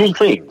TV, the little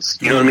things,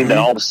 you know what I mean? That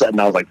all of a sudden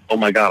I was like, oh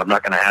my God, I'm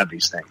not going to have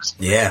these things.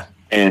 Yeah.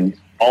 And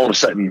all of a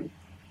sudden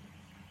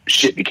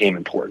shit became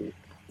important.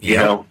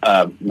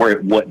 Where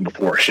it wasn't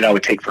before, shit I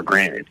would take for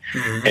granted.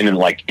 And then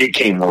like it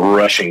came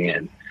rushing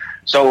in.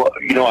 So,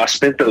 I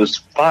spent those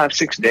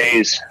 5-6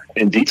 days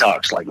in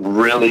detox, like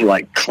really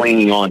like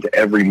clinging on to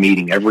every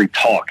meeting, every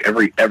talk,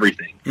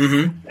 everything.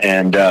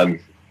 And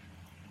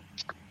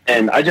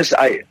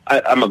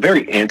I'm a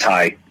very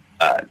anti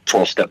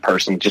 12-step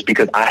person just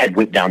because I had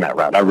went down that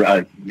route.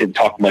 I didn't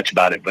talk much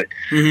about it, but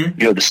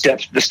the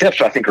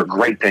steps I think are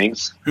great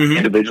things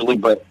individually,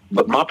 but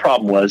my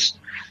problem was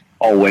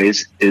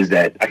always is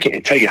that I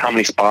can't tell you how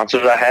many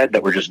sponsors I had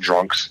that were just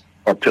drunks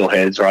or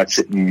pillheads, or I'd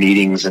sit in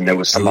meetings and there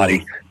was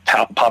somebody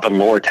popping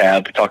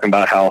Lortab talking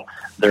about how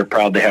they're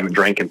proud they haven't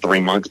drank in 3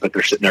 months, but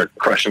they're sitting there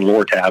crushing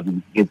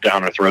Lortab and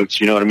down their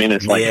throats. You know what I mean?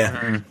 It's like,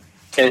 and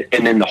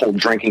then the whole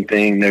drinking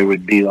thing, they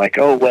would be like,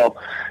 oh, well,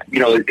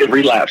 it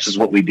relapse is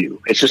what we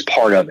do. It's just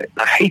part of it.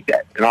 I hate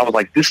that. And I was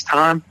like, this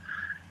time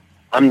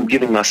I'm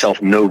giving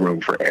myself no room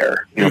for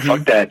error.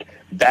 Fuck that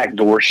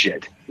backdoor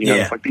shit.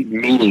 Fuck these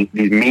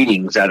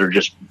meetings that are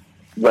just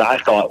what I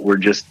thought were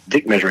just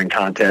dick measuring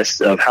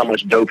contests of how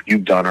much dope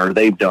you've done or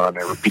they've done,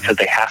 or because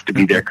they have to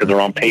be there because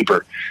they're on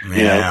paper.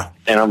 And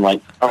I'm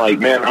like,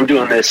 man, I'm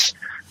doing this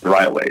the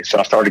right way. So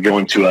I started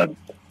going to a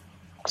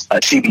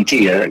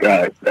CBT,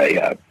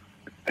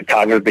 a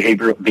cognitive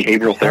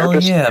behavioral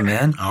therapist. Oh yeah,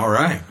 man! All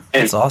right,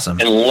 that's awesome.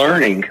 And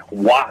learning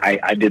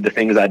why I did the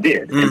things I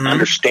did, and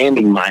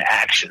understanding my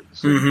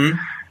actions.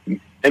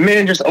 And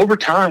man, just over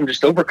time,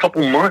 just over a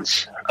couple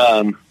months,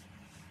 I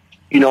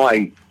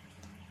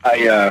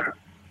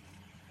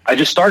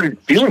just started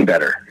feeling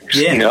better. I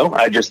didn't know.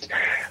 I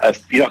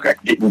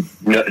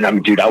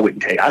mean, dude,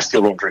 I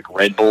still don't drink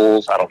Red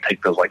Bulls. I don't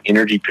take those like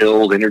energy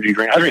pills, energy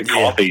drink. I drink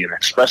coffee and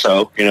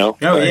espresso,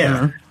 Hell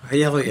yeah.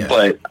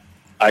 But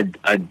I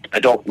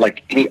don't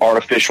like any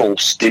artificial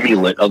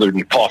stimulant other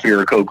than coffee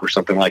or a Coke or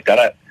something like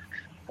that.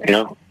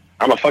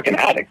 I'm a fucking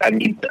addict. I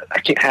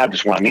can't have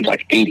just one. I need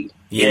like 80.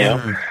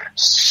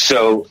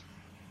 So,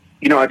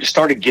 I just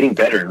started getting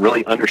better and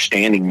really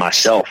understanding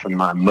myself and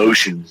my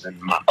emotions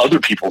and my other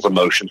people's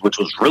emotions, which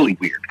was really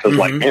weird because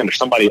like, man, there's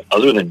somebody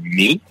other than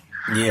me.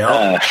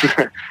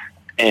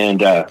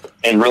 And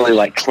really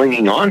like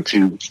clinging on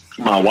to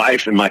my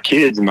wife and my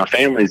kids and my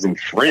families and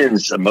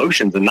friends'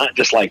 emotions, and not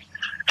just like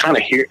kind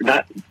of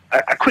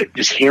I quit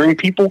just hearing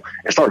people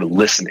and started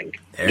listening.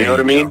 You know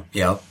what I mean?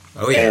 Yeah.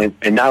 Oh yeah.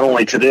 And not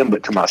only to them,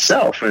 but to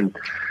myself. And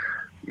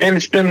man,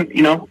 it's been,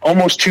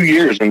 almost 2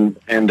 years and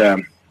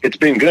it's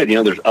been good.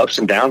 There's ups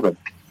and downs, but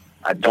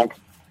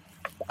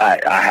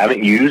I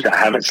haven't used, I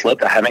haven't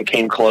slipped, I haven't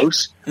came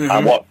close.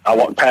 I walk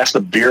past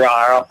the beer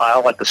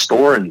aisle at the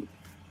store and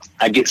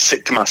I get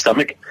sick to my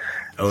stomach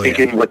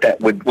thinking what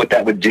that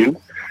would do.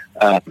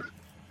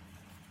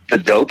 the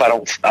dope,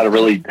 I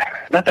really,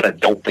 not that I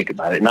don't think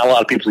about it. Not a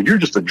lot of people say, you're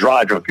just a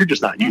dry drunk. You're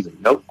just not using.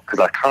 Nope. Because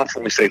I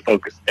constantly stay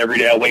focused. Every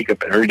day I wake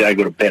up and every day I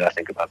go to bed, I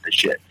think about this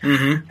shit,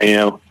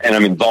 and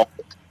I'm involved.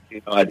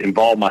 I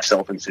involve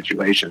myself in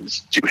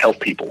situations to help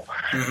people.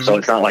 So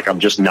it's not like I'm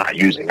just not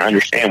using. I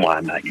understand why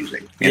I'm not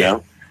using, you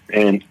know?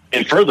 And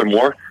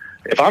furthermore,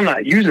 if I'm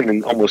not using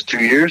in almost 2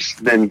 years,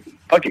 then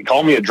fuck it,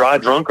 call me a dry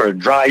drunk or a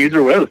dry user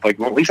or whatever the fuck.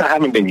 Well, at least I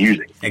haven't been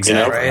using.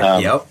 Exactly. You know?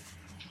 Yep.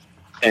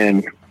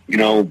 And, you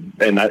know,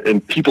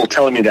 and people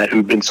telling me that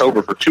who've been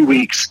sober for 2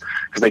 weeks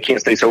because they can't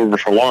stay sober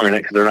for longer than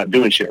that because they're not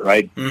doing shit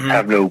right,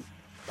 have no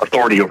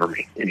authority over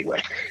me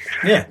anyway.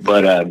 Yeah.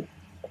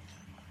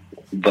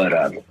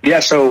 But yeah,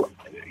 so,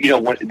 you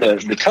know,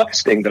 the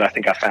toughest thing that I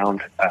think I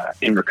found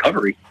in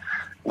recovery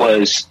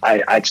was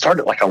I'd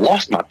started, like, I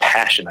lost my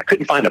passion. I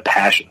couldn't find a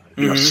passion.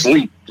 You know,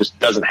 sleep just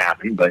doesn't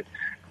happen, but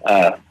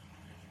I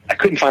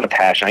couldn't find a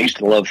passion. I used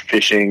to love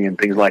fishing and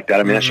things like that.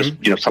 I mean, that's just,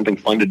 you know, something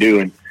fun to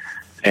do.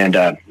 And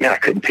man, I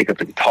couldn't pick up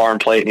the guitar and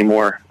play it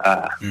anymore.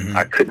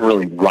 I couldn't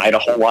really write a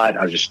whole lot.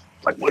 I was just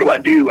like, what do I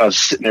do? I was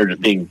sitting there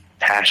just being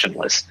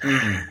passionless.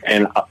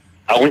 And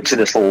I went to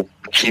this little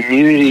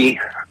community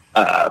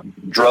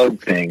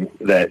drug thing,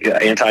 that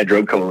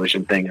anti-drug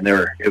coalition thing, and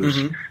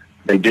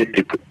they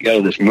put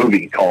together this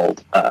movie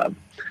called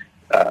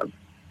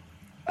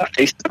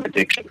Face of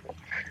Addiction,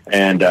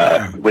 and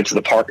went to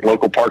the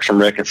local Parks and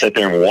Rec and sat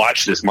there and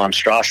watched this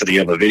monstrosity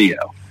of a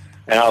video.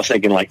 And I was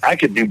thinking, like, I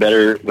could do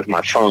better with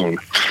my phone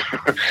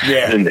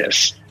than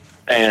this.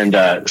 And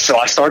so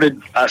I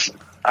started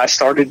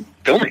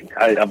filming.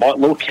 I bought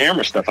little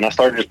camera stuff, and I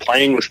started just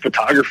playing with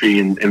photography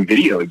and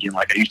video again,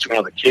 like I used to when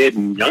I was a kid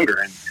and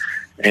younger.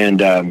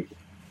 And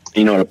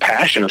you know, a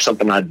passion of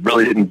something I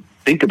really didn't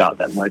think about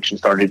that much, and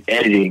started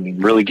editing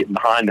and really getting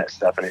behind that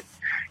stuff. And it,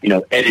 you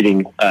know,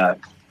 editing kind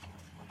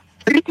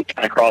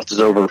of crosses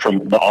over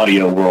from the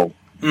audio world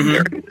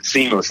very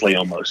seamlessly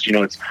almost. You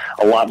know, it's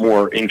a lot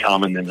more in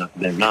common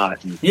than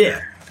not.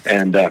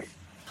 And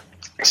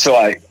so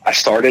I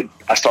started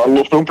a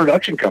little film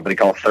production company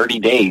called 30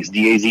 Days,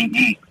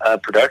 DAZE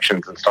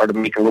Productions, and started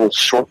making little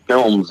short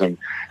films and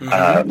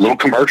little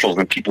commercials,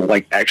 and people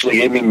like actually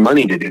gave me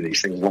money to do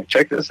these things. Like,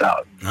 check this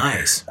out.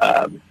 Nice.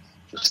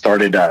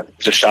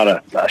 Just shot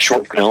a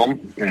short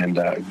film, and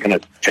gonna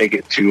take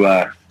it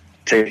to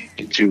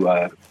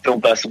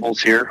film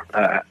festivals here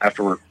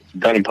after we're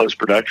done in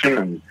post-production,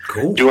 and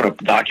doing a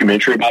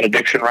documentary about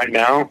addiction right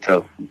now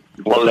to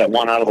blow that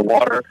one out of the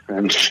water.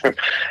 And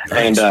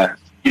and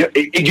you know,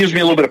 it gives me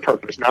a little bit of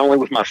purpose, not only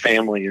with my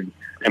family and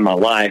my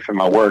life and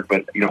my work,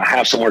 but, you know, I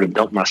have somewhere to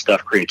dump my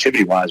stuff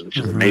creativity wise, which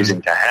is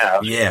amazing to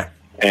have. Yeah.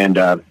 And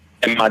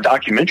my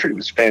documentary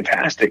was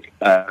fantastic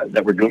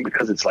that we're doing,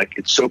 because it's like,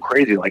 it's so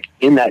crazy. Like,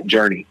 in that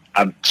journey,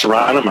 I've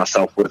surrounded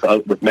myself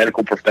with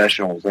medical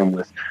professionals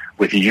and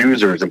with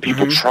users and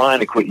people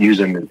trying to quit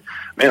using. And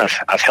man,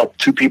 I've helped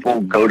 2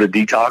 people go to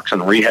detox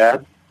and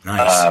rehab.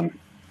 Nice.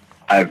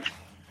 I've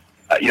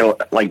you know,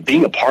 like,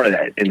 being a part of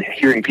that and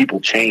hearing people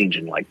change,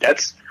 and like,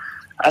 that's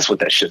what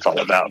that shit's all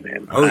about,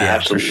 man. Oh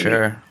yeah, for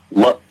sure.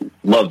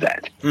 Love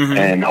that.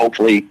 And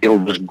hopefully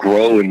it'll just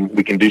grow and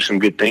we can do some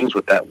good things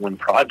with that one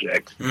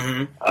project.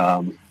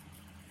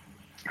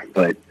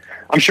 But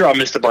I'm sure I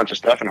missed a bunch of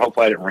stuff, and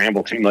hopefully I didn't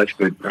ramble too much,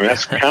 but I mean,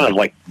 that's kind of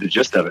like the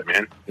gist of it,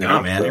 man. You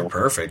know? Man, you're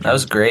perfect. That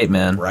was great,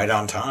 man. Right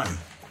on time.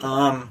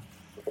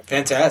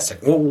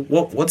 Fantastic. Well,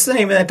 what's the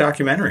name of that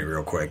documentary,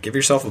 real quick? Give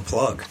yourself a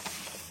plug.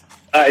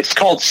 It's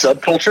called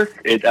Subculture.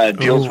 It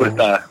deals with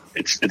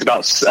it's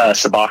about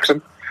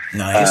Suboxone.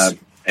 Nice.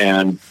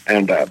 And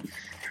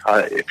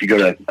if you go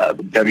to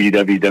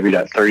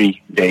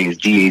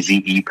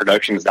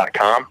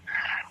www.30daysdazeproductions.com,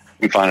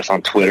 you can find us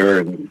on Twitter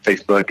and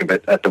Facebook. And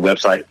at the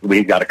website,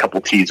 we've got a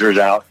couple teasers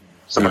out,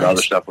 some of the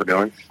other stuff we're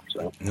doing.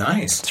 So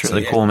nice. It's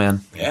really cool,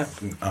 man. Yeah.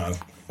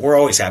 We're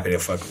always happy to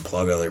fucking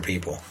plug other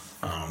people.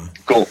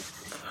 Cool.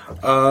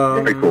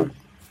 Very cool.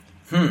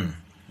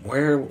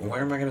 Where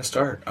am I going to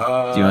start? Do you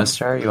want to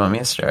start? You want me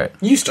to start?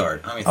 You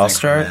start. I'll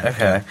start?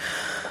 Okay.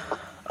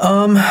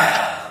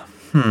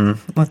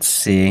 Let's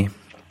see.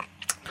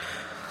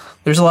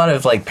 There's a lot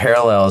of, like,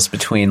 parallels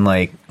between,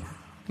 like,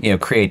 you know,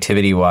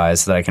 creativity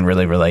wise that I can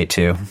really relate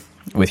to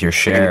with your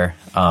share.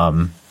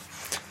 I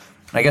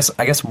guess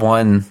the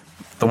one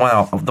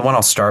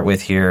I'll start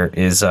with here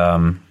is,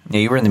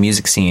 you were in the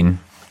music scene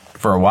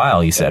for a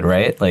while, you said,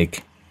 right?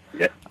 Like,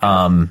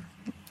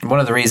 one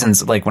of the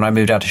reasons, like, when I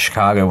moved out to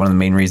Chicago, one of the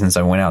main reasons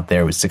I went out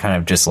there was to kind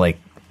of just, like,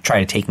 try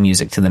to take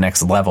music to the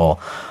next level.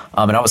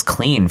 And I was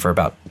clean for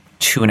about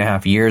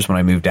 2.5 years when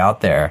I moved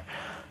out there.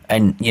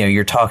 And, you know,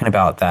 you're talking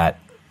about that,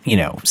 you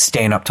know,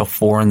 staying up till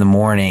 4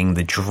 a.m,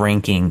 the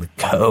drinking, the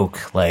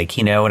coke, like,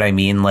 you know what I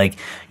mean? Like,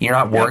 you're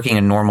not working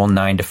a normal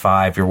 9 to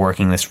 5. You're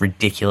working this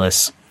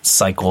ridiculous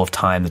cycle of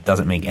time that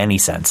doesn't make any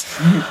sense.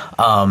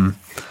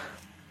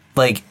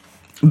 Like,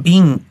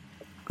 being,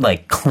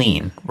 like,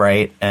 clean,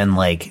 right? And,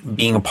 like,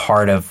 being a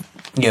part of,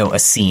 you know, a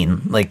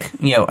scene. Like,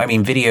 you know, I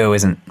mean, video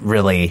is a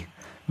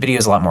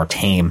lot more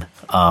tame,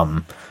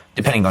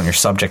 depending on your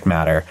subject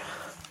matter.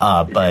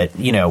 But,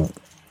 you know,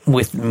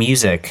 with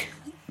music,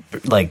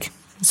 like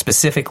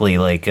specifically,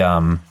 like,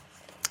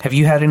 have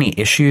you had any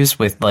issues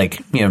with, like,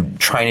 you know,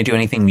 trying to do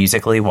anything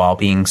musically while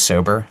being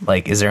sober?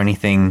 Like, is there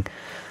anything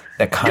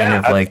that kind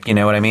of like, you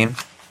know what I mean?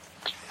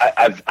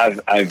 I've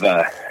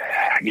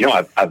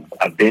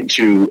been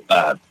to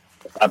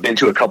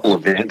a couple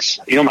events.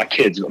 You know, my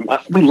kids,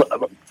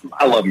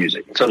 I love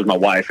music. So does my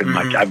wife, and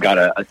I've got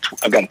a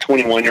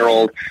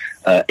 21-year-old,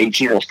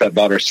 18-year-old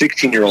stepdaughter,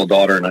 16-year-old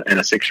daughter, and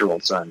a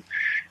 6-year-old son.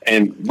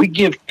 And we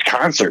give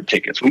concert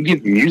tickets. We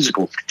give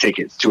musical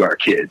tickets to our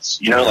kids.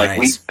 You know, like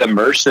we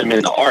immerse them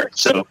in the art.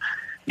 So,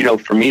 you know,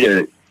 for me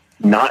to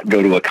not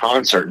go to a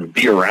concert and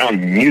be around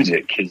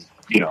music is,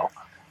 you know,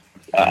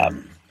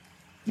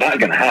 not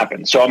going to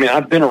happen. So, I mean,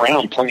 I've been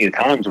around plenty of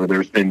times where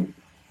there's been,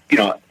 you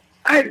know,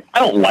 I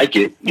don't like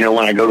it, you know,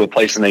 when I go to a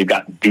place and they've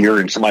got beer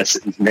and somebody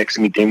sitting next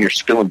to me, damn near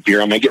spilling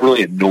beer. I mean, I get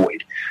really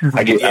annoyed.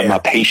 My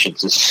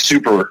patience is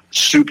super,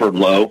 super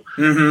low.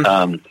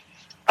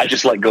 I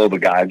just let go of a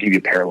guy. I'll give you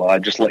a parallel. I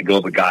just let go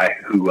of a guy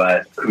who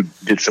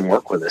did some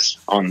work with us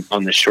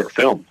on this short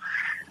film.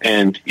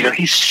 And, you know,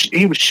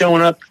 he was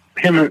showing up,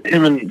 him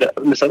and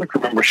this other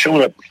crew member were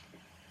showing up,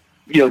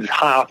 you know, just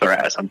high off their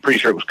ass. I'm pretty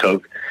sure it was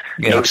coke,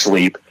 no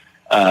sleep.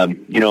 You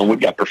know, and we've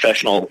got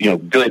professional, you know,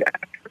 good,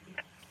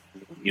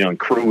 you know, and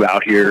crew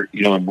out here,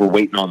 you know, and we're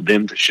waiting on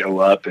them to show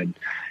up. And,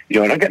 you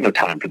know, and I got no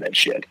time for that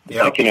shit.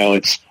 Yep. Like, you know,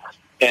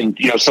 and,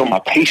 you know, so my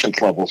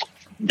patience level's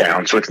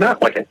down. So it's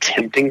not like a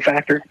tempting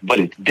factor, but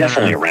it's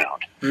definitely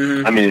around.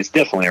 I mean, it's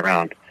definitely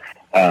around.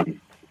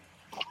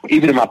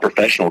 Even in my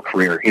professional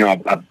career, you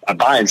know, I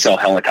buy and sell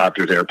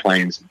helicopters,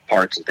 airplanes,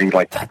 parts, and things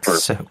like that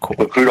to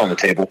put food on the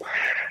table.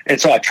 And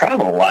so I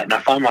travel a lot, and I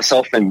find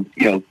myself in,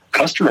 you know,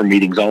 customer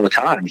meetings all the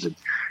time. And, you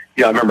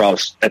know, I remember I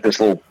was at this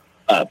little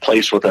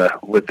place with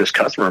this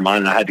customer of mine,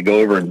 and I had to go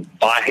over and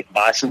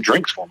buy some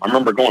drinks for him. I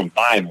remember going and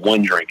buying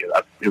one drink.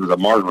 It was a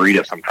margarita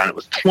of some kind. It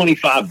was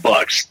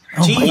 $25.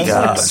 Oh my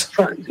God.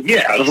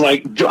 Yeah, I was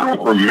like, I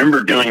don't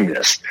remember doing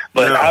this,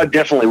 but I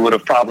definitely would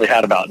have probably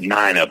had about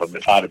 9 of them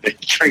if I'd have been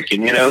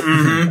drinking, you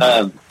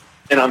know?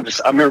 And I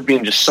remember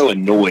being just so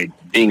annoyed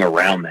being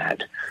around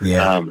that.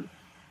 Yeah.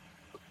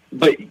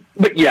 But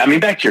yeah, I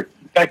mean, back to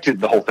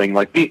the whole thing,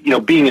 like, you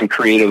know, being in a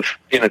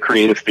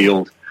creative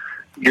field,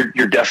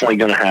 you're definitely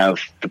going to have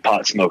the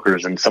pot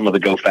smokers and some of the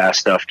go fast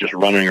stuff just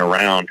running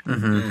around.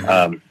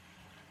 And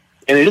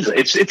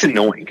it's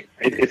annoying.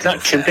 It's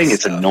not tempting.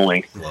 It's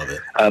annoying. Love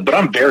it. But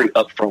I'm very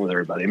upfront with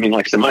everybody. I mean,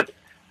 like I said, my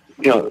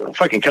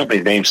fucking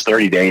company's name's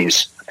 30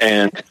 Days,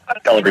 and I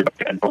tell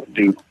everybody I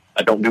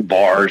don't do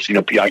bars. You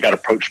know, I got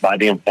approached by a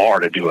damn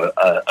bar to do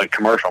a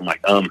commercial. I'm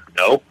like,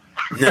 no.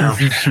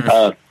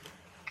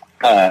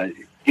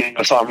 You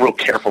know, so I'm real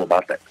careful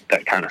about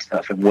that kind of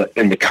stuff and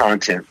the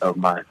content of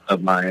my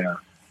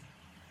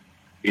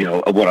you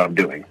know, of what I'm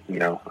doing. You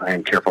know, I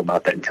am careful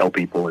about that and tell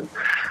people. And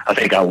I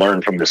think I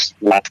learned from this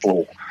last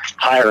little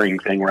hiring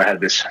thing where I had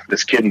this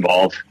kid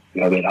involved,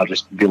 you know, that I'll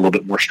just be a little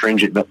bit more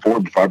stringent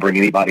before I bring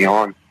anybody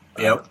on.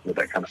 With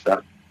that kind of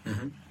stuff.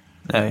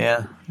 Oh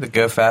yeah, the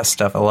go fast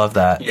stuff. I love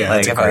that. Yeah,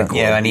 like if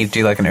I need to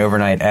do like an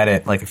overnight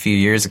edit, like a few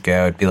years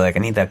ago, it'd be like, I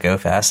need that go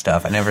fast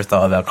stuff. I never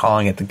thought about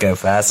calling it the go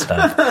fast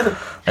stuff.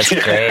 That's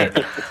great.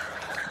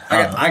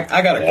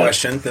 I got a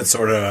question that's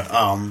sort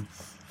of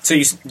so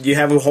you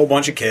have a whole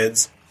bunch of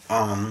kids,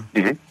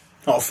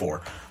 all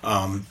 4.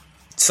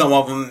 Some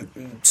of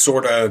them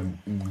sort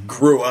of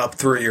grew up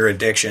through your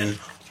addiction.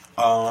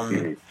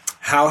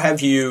 How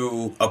have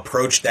you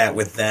approached that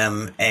with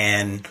them?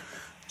 And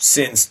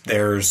since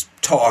there's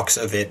talks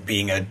of it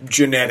being a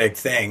genetic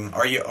thing,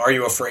 are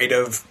you afraid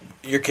of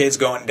your kids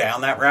going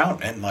down that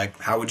route? And like,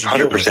 how would you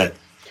deal with it?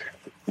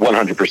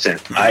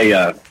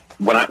 100%.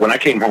 When I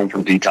came home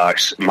from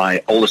detox,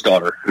 my oldest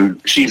daughter,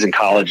 she's in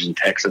college in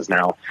Texas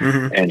now,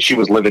 and she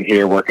was living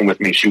here working with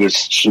me.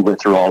 She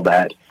went through all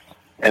that,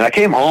 and I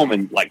came home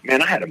and like,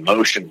 man, I had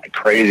emotion like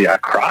crazy. I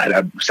cried.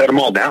 I set them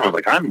all down. I was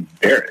like, I'm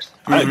embarrassed.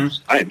 I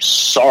am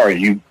sorry.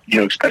 You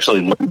know,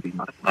 especially Lindsay,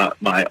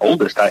 my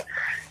oldest.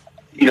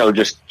 You know,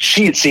 just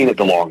she had seen it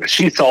the longest.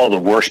 She saw the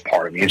worst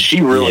part of me, and she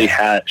really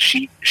had.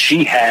 She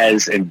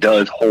has and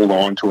does hold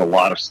on to a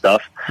lot of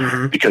stuff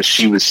because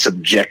she was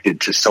subjected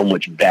to so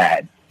much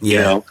bad. You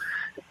know,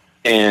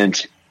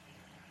 and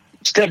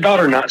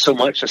stepdaughter not so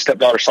much. The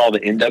stepdaughter saw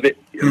the end of it,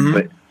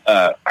 but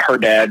her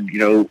dad, you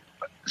know,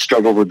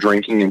 struggled with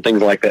drinking and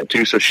things like that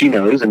too. So she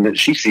knows and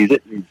she sees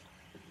it. And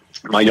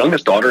my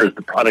youngest daughter is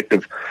the product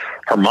of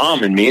her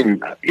mom and me,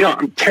 and you know,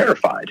 I'm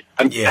terrified.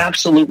 I'm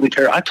absolutely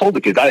terrified. I told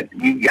the kids,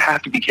 you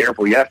have to be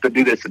careful. You have to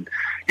do this. And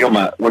you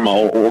know, when my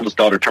oldest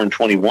daughter turned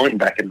 21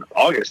 back in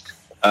August,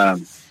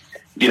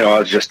 you know, I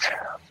was just,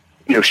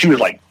 you know, she was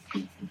like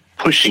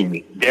pushing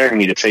me, daring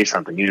me to say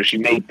something. You know, she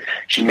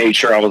made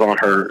sure I was on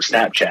her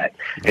Snapchat,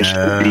 and she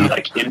would be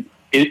like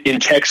in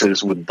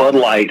Texas with Bud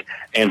Light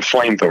and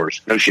flamethrowers.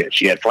 No shit.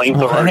 She had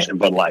flamethrowers and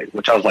Bud Light,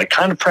 which I was like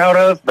kind of proud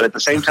of, but at the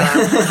same time,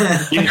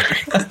 you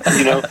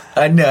know.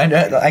 I know.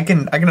 I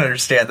can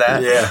understand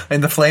that. Yeah.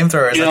 And the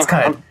flamethrowers, that's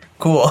kind of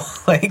cool.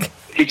 Like,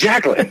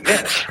 exactly.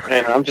 Yes.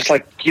 And I'm just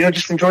like, you know,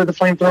 just enjoy the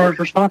flamethrowers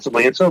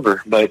responsibly and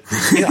sober. But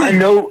you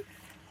know,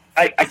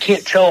 I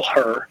can't tell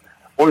her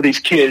or these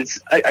kids,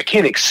 I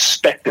can't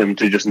expect them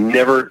to just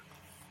never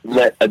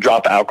let a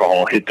drop of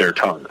alcohol hit their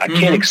tongue. I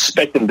can't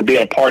expect them to be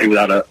at a party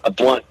without a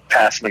blunt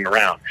passing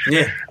around.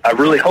 Yeah. I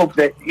really hope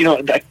that,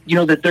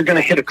 that they're going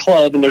to hit a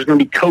club and there's going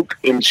to be Coke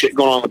and shit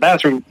going on in the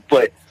bathroom,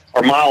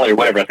 or Molly or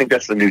whatever. I think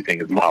that's the new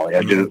thing is Molly.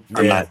 I'm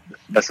not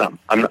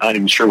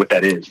even sure what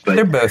that is, but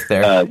they're both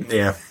there.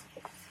 Yeah.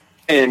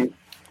 And,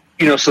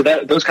 so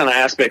that those kind of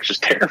aspects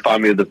just terrify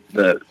me of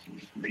the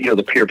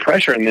peer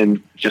pressure and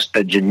then just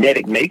the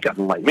genetic makeup.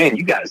 I'm like, man,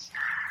 you guys,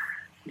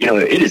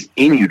 it is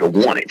in you to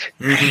want it,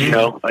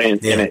 and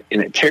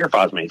it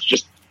terrifies me. It's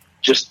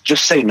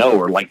just say no,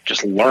 or like,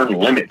 just learn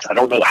limits. I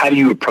don't know. How do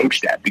you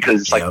approach that?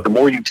 Because it's like, the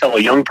more you tell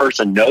a young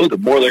person no, the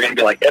more they're going to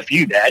be like, F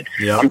you, Dad,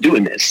 I'm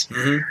doing this.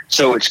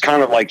 So it's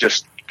kind of like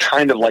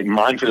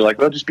mindfully like,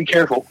 well, just be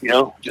careful,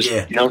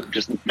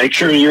 just make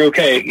sure you're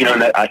okay.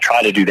 And that I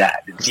try to do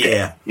that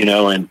instead,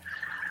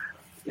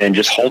 and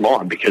just hold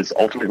on, because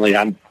ultimately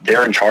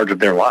they're in charge of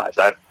their lives.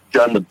 I've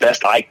done the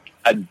best I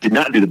did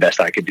not do the best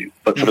I could do,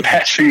 but for the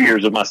past few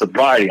years of my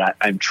sobriety,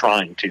 I'm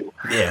trying to,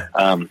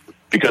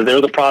 because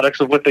they're the products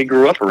of what they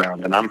grew up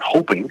around. And I'm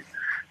hoping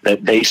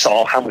that they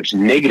saw how much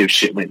negative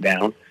shit went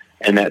down,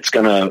 and that's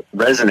going to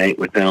resonate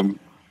with them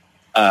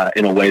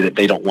in a way that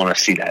they don't want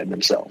to see that in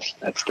themselves.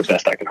 That's the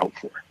best I can hope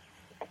for.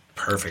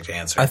 Perfect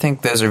answer. I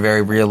think those are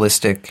very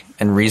realistic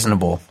and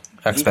reasonable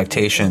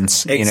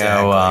expectations.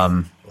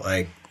 Exactly.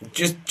 Like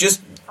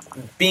just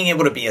being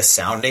able to be a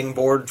sounding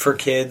board for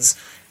kids,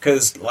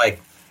 because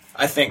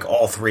I think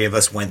all three of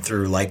us went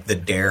through the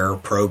DARE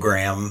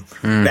program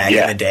back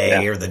in the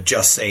day, or the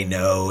Just Say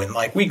No, and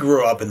we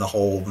grew up in the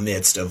whole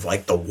midst of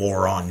the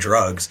war on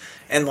drugs,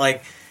 and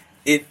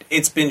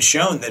it's been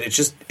shown that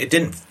it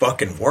didn't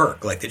fucking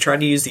work. They tried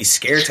to use these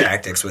scare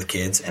tactics with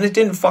kids, and it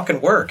didn't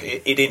fucking work.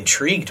 It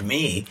intrigued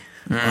me.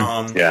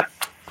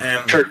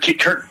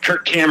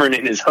 Kirk Cameron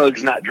and his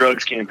Hugs Not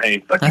Drugs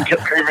campaign. Fuck you, Kirk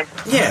Cameron.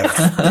 Yeah,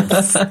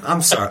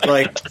 I'm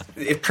sorry.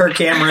 If Kirk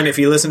Cameron, if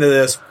you listen to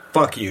this,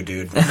 fuck you,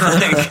 dude.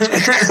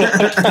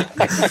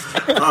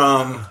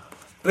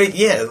 But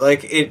yeah,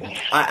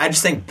 I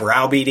just think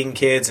browbeating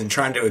kids and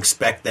trying to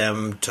expect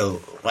them to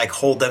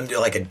hold them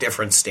to a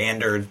different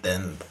standard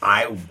than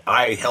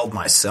I held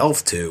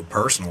myself to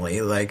personally.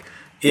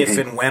 If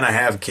and when I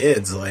have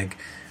kids,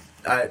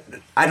 I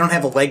don't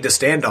have a leg to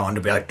stand on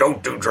to be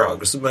don't do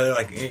drugs.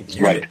 But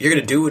you're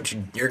gonna do what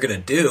you're gonna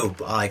do.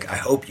 I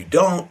hope you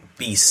don't.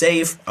 Be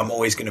safe. I'm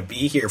always gonna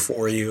be here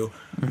for you.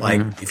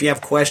 If you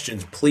have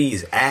questions,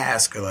 please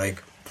ask.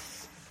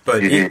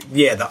 But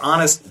the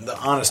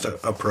honest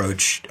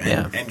approach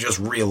and just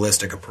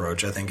realistic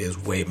approach, I think, is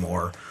way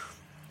more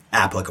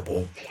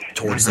applicable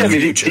towards the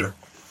future.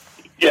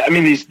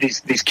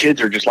 These kids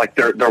are just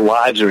their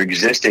lives are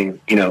existing,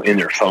 in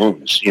their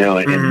phones,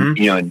 and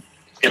in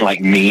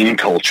meme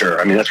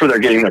culture. That's where they're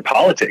getting their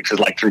politics, is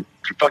through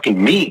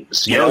fucking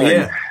memes,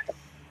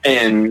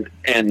 and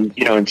in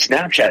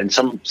Snapchat, and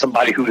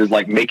somebody who is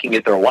making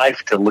it their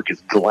life to look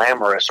as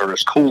glamorous or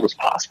as cool as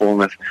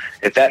possible. And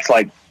if that's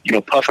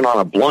puffing on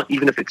a blunt,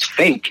 even if it's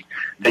fake,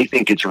 they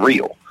think it's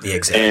real. Yeah,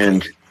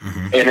 exactly.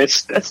 And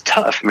that's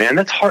tough, man.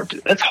 That's hard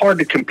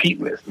to compete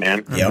with,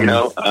 man.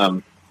 Yep.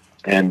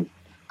 And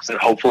so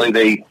hopefully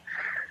they,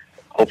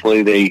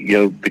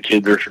 the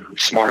kids are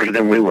smarter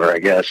than we were, I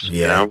guess.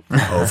 Yeah.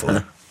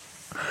 Hopefully.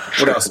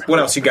 What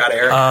else you got,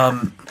 Eric? I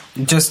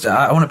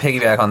want to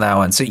piggyback on that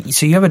one. So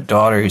you have a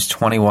daughter who's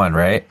 21,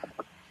 right?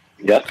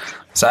 Yep.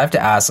 So I have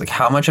to ask,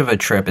 how much of a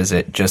trip is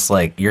it just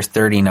you're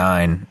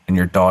 39 and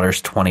your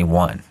daughter's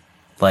 21?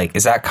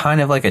 Is that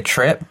kind of a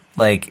trip?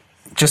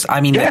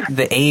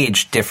 The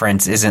age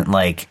difference isn't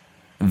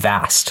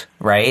vast,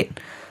 right?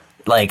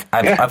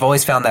 I've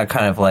always found that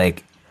kind of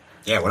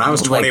yeah, when I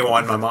was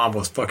 21, my mom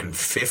was fucking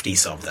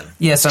 50-something.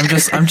 Yeah, so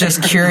I'm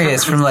just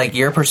curious from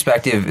your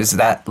perspective, is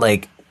that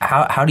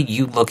how do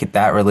you look at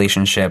that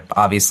relationship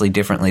obviously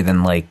differently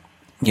than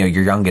your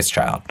youngest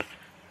child?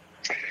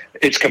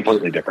 It's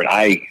completely different.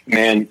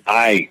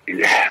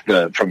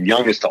 From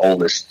youngest to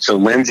oldest. So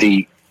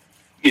Lindsay,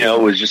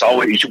 was just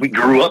always, we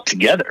grew up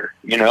together,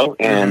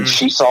 and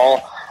she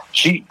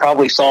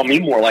probably saw me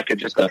more like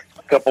just a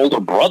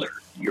older brother.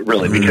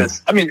 Really,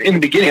 because in the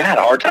beginning, I had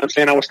a hard time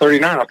saying I was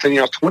 39. I was telling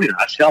you I was 29.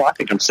 I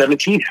think I'm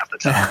 17 half the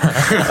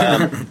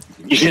time.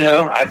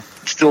 I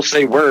still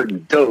say word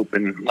and dope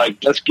and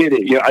let's get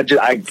it. I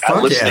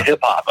listen to hip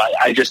hop.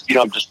 I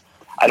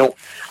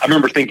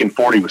remember thinking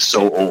 40 was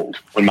so old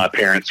when my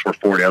parents were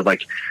 40. I was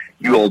like,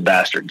 you old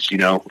bastards,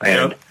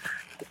 and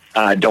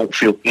I don't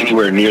feel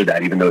anywhere near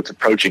that, even though it's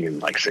approaching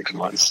in 6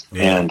 months.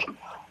 Yeah.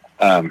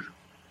 And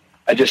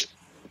I just,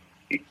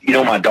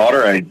 my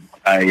daughter,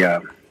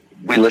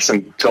 we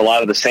listen to a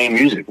lot of the same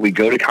music. We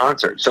go to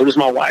concerts. So does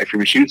my wife.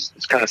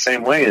 It's kind of the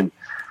same way. And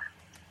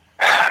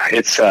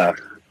it's, I'm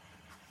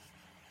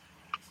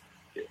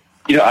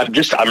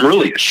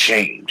really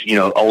ashamed,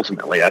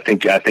 ultimately. I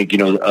think,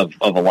 of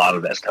a lot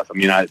of that stuff.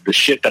 The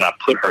shit that I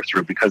put her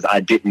through because I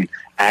didn't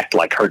act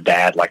like her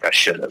dad like I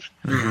should have.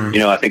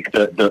 I think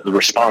the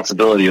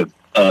responsibility of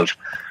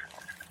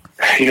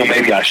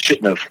maybe I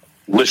shouldn't have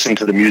listen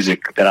to the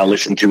music that I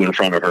listened to in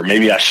front of her.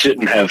 Maybe I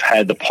shouldn't have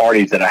had the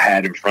parties that I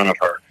had in front of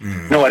her.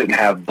 No, I didn't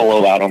have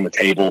blowout on the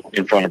table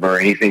in front of her or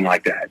anything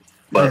like that.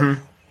 But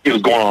it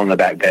was going on in the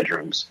back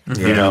bedrooms,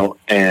 you know,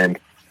 and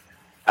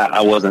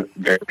I wasn't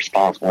very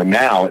responsible. And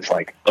now it's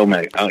like, oh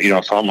man, you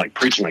know, so I'm like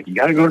preaching, like, you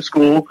got to go to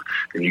school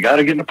and you got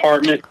to get an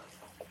apartment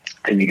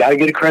and you got to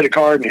get a credit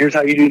card and here's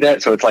how you do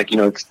that. So it's like, you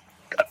know, it's,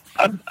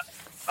 I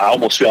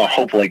almost feel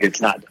hopeful like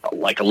it's not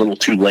like a little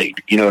too late.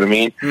 You know what I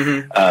mean?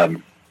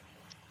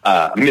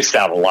 I missed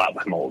out a lot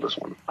with my oldest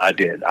one. I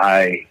did.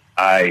 That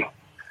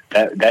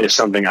is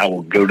something I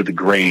will go to the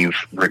grave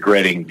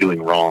regretting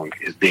doing wrong,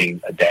 is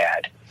being a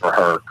dad for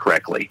her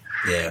correctly.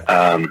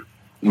 Yeah.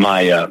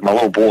 My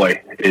little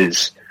boy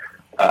is,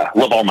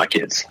 love all my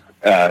kids.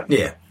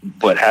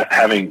 But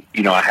having,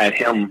 you know, I had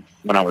him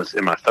when I was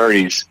in my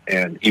 30s,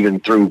 and even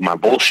through my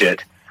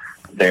bullshit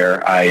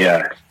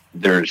there,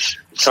 there's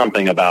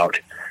something about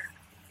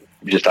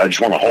I just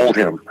want to hold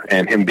him,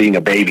 and him being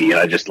a baby. And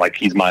I just, like,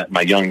 he's my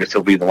youngest.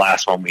 He'll be the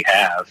last one we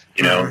have,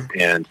 you know,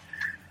 and,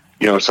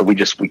 you know, so we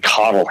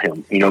coddle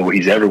him, you know,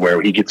 he's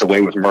everywhere. He gets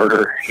away with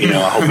murder, you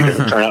know, I hope he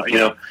doesn't turn out, you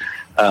know,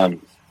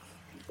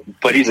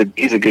 but he's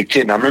a good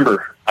kid. And I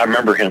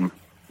remember him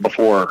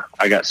before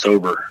I got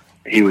sober.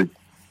 He would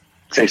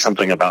say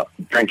something about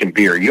drinking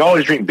beer. You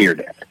always drink beer,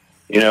 Dad,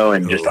 you know,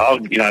 and just,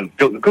 you know,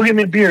 go get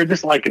me a beer.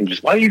 Just like, and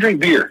just, why do you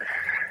drink beer?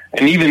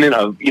 And even in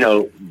a, you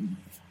know,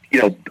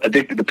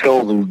 addicted to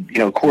pills and, you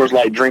know, Coors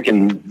Light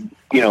drinking,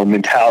 you know,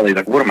 mentality,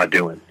 like, what am I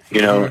doing?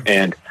 You know,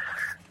 and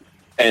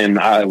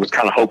I was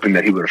kind of hoping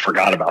that he would have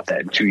forgot about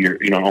that in 2 years,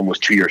 you know,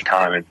 almost 2 years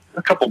time. And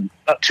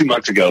about 2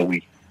 months ago,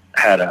 we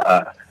had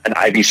an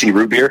IBC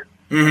root beer,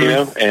 you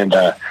know, and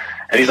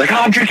he's like, oh,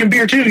 I'm drinking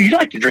beer too. You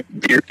like to drink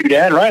beer too,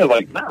 Dad, right? I'm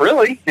like, not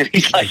really. And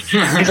he's like,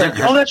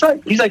 oh, that's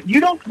right. He's like,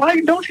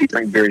 why don't you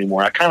drink beer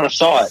anymore? I kind of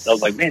saw it. I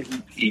was like, man,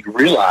 he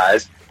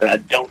realized that I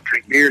don't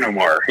drink beer no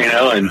more, you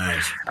know? And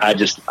I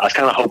was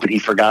kind of hoping he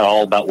forgot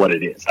all about what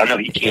it is. I know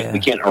we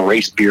can't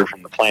erase beer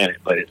from the planet,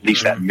 but at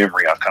least that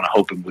memory I was kind of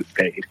hoping would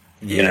fade,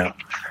 you know?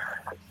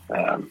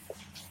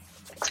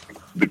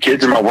 The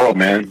kids in my world,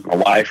 man. My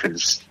wife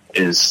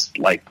is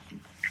like,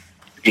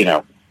 you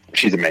know,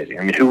 she's amazing.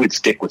 I mean, who would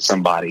stick with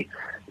somebody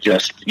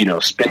just, you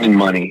know, spending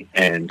money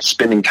and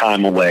spending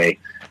time away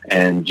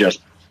and just,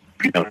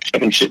 you know,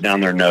 shoving shit down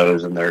their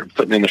nose and they're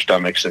putting in their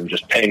stomachs and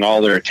just paying all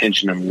their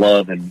attention and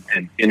love and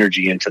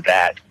energy into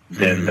that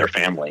than their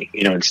family,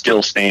 you know, and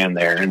still stand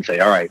there and say,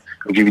 all right,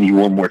 I'm giving you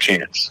one more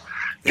chance.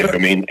 You know what I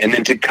mean? And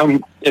then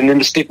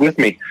to stick with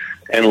me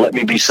and let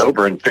me be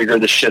sober and figure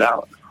this shit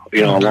out,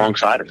 you know,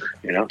 alongside of her,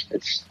 you know,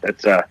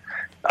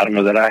 I don't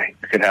know that I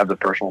could have the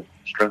personal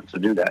strength to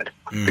do that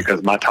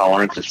because my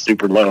tolerance is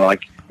super low.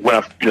 Like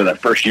when that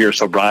first year of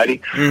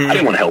sobriety, I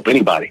didn't want to help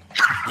anybody.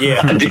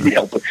 Yeah. I didn't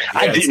help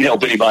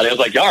anybody. I was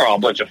like, y'all are all a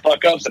bunch of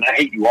fuck ups and I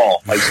hate you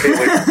all. Like, stay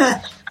away from me.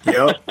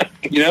 Yep.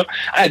 You know,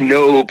 I had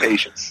no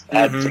patience. I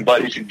had some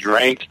buddies who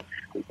drank.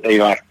 You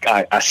know,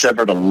 I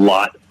severed a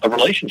lot of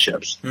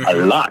relationships, a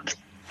lot.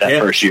 That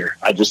first year,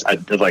 I was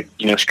like,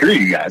 you know, screw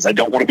you guys. I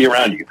don't want to be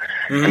around you.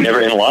 And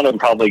a lot of them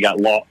probably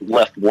got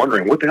left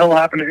wondering what the hell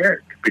happened to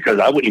Eric, because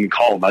I wouldn't even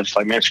call them. I was just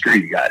like, man, screw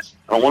you guys.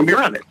 I don't want to be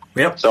around it.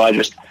 Yep. So I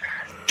just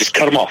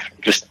cut them off.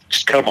 Just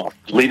cut them off.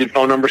 Deleted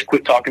phone numbers.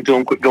 Quit talking to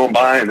them. Quit going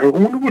by. And I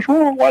wonder what's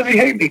wrong. Why does he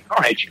hate me? I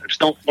don't hate you. I just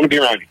don't want to be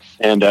around you.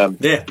 And I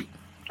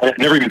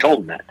never even told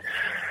him that.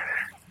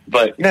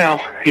 But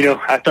now, you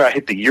know, after I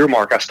hit the year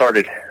mark,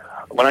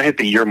 when I hit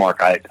the year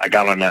mark, I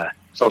got on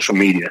social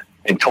media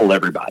and told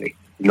everybody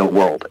in the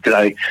world. Because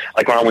when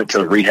I went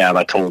to rehab,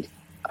 I told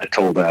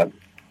everybody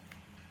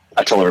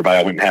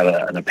I went and had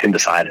an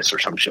appendicitis or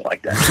some shit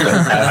like that. So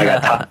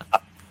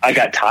I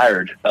got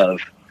tired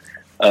of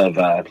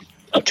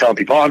telling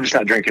people, oh, I'm just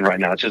not drinking right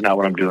now. It's just not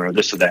what I'm doing, or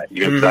this or that.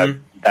 You know, 'cause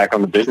I'm back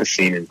on the business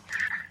scene,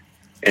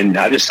 and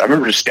I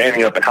remember just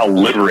standing up and how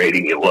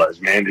liberating it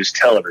was, man. Just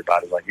tell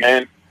everybody, like,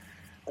 man,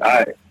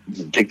 I was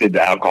addicted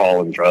to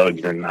alcohol and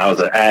drugs, and I was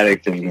an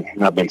addict, and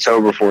I've been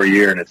sober for a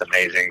year, and it's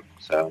amazing.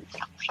 So,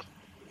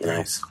 you know,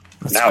 nice.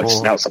 now it's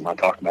something I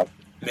talk about.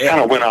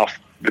 Kind of went off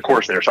the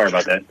course there. Sorry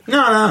about that.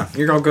 No,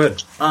 you're all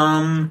good.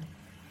 All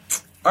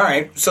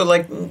right. So,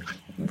 like,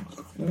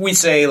 we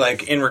say,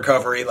 like, in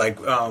recovery, like,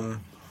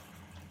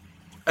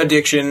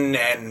 addiction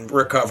and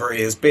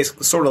recovery is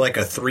basically sort of like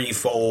a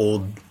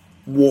threefold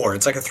war.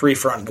 It's like a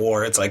three-front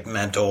war. It's like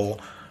mental,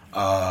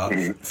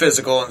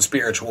 physical, and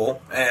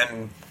spiritual.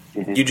 And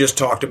you just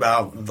talked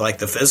about, like,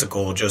 the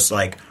physical, just,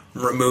 like,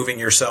 removing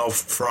yourself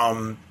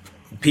from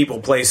people,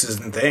 places,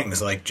 and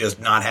things, like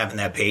just not having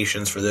that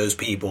patience for those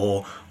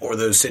people or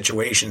those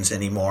situations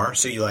anymore.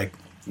 So you're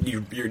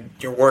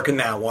working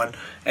that one,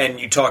 and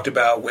you talked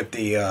about with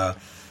the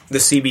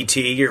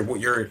CBT.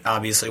 You're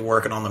obviously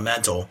working on the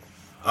mental.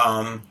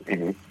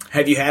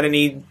 Have you had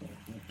any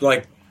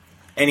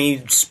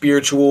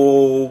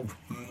spiritual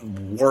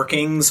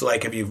workings?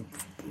 Like, have you?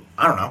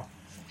 I don't know.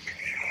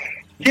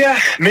 Yeah,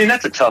 I mean,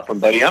 that's a tough one,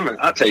 buddy.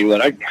 I'll tell you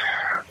what.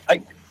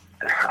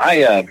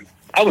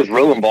 I was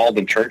real involved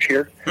in church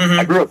here.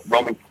 I grew up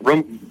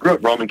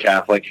Roman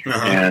Catholic,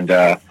 and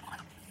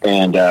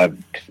and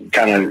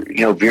kind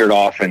of veered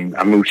off, and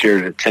I moved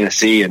here to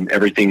Tennessee, and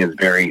everything is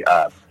very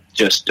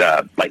just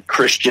like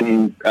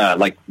Christian,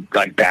 like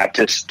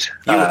Baptist.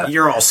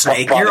 You're all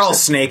snake. You're all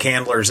snake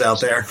handlers out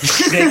there.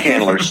 Snake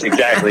handlers,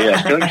 exactly.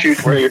 Yes, don't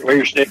shoot. Wear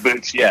your snake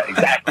boots. Yeah,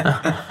 exactly.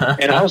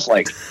 And I was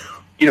like,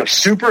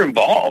 super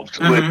involved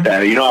with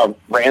that. I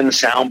ran the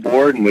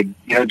soundboard and would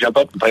jump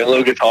up and play a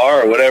little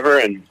guitar or whatever,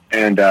 and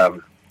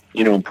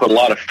put a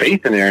lot of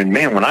faith in there. And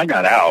man, when I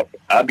got out,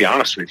 I'll be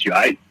honest with you,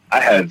 I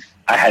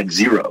had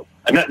zero.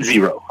 Not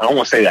zero. I don't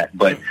want to say that,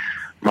 but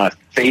my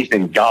faith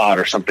in God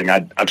or something.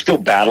 I'm still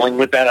battling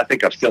with that. I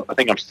think I'm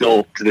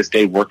still to this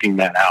day working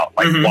that out.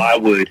 Like,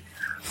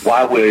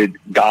 why would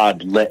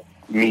God let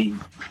me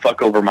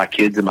fuck over my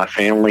kids and my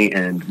family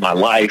and my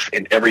life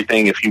and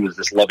everything if he was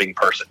this loving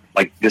person?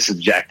 Like, this is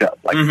jacked up.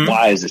 Like,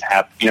 why is this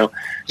happening?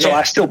 So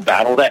I still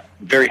battle that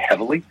very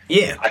heavily.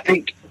 Yeah. I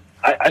think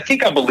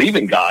I believe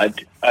in God.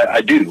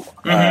 I do.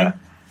 A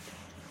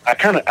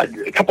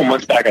couple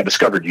months back, I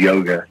discovered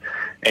yoga.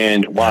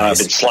 And while I've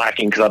been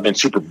slacking because I've been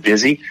super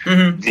busy,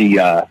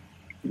 the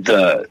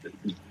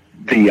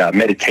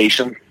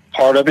meditation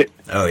part of it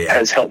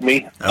has helped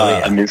me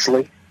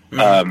immensely.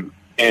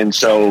 And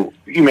so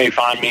you may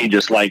find me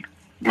just like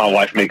my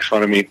wife makes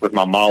fun of me with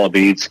my mala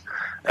beads.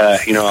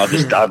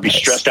 I'll be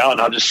stressed out, and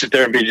I'll just sit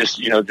there and be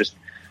just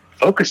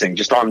focusing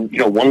just on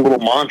one little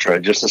mantra,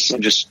 just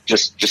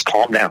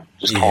calm down,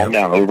 calm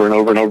down over and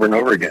over and over and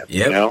over again.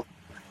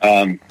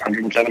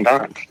 107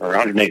 times or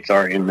 108,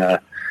 sorry, and I'm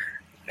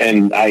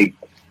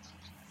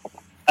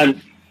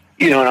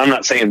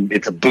not saying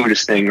it's a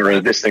Buddhist thing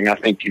or this thing. I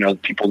think,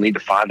 people need to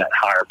find that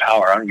higher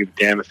power. I don't give a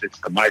damn if it's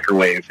the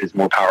microwave is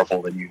more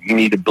powerful than you. You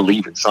need to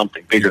believe in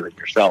something bigger than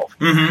yourself.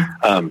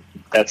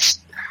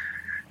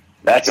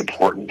 That's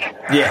important.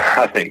 Yeah.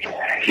 I think,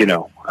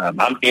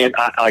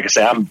 like I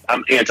say, I'm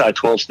anti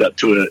 12-step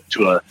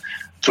to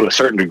a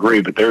certain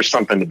degree, but there's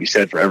something to be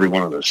said for every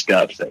one of those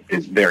steps that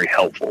is very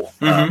helpful.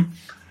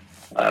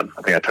 I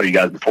think I told you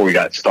guys before we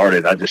got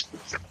started, I just,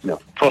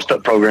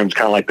 12-step program is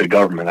kind of like the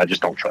government. I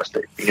just don't trust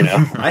it,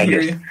 I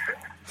hear you.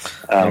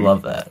 I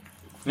love that.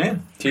 Yeah,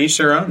 to each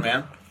their own,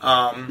 man.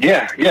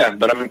 Yeah,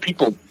 but I mean,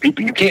 people, you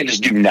can't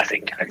just do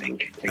nothing. I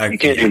think you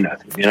can't do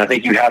nothing, and I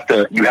think you have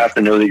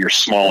to know that you're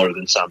smaller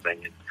than something.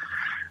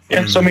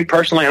 And so me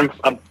personally,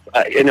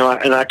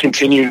 I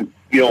continue.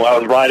 I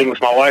was riding with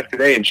my wife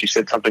today, and she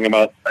said something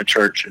about a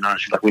church, and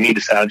she's like, "We need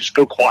to just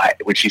go quiet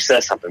when she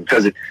says something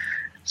because it."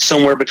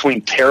 Somewhere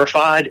between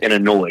terrified and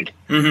annoyed.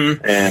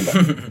 And,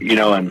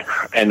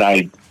 and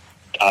I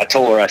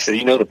told her, I said,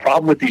 the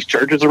problem with these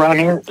churches around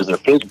here is they're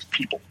filled with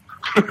people,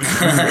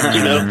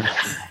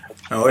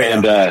 Oh,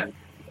 yeah.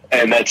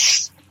 And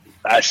that's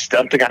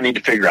something I need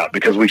to figure out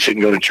because we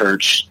shouldn't go to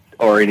church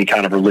or any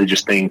kind of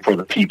religious thing for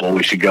the people.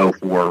 We should go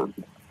for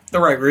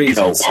the right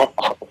reasons.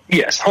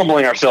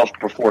 Humbling ourselves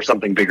before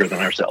something bigger than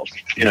ourselves,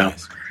 Yeah.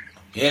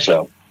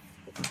 So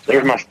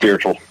there's my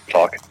spiritual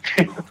talk.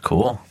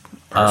 Cool.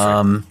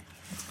 All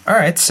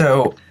right.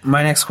 So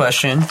my next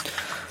question,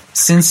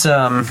 since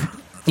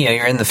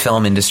you're in the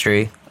film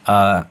industry,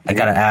 I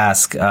gotta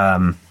ask,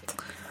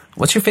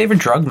 what's your favorite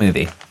drug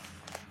movie?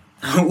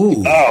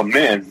 Ooh. Oh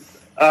man,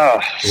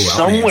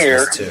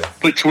 somewhere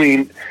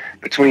between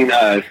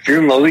Fear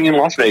and Loathing in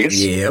Las Vegas.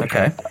 Yeah.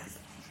 Okay.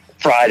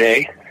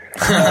 Friday.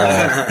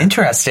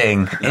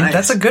 Interesting. Nice.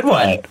 That's a good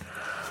one.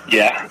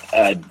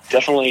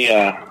 Definitely.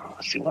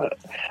 Let's see what.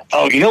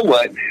 Oh, you know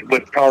what?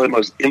 What probably the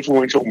most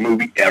influential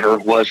movie ever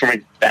was for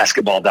me?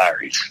 Basketball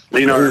Diaries.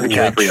 Leonardo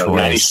DiCaprio,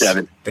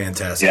 97.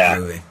 Fantastic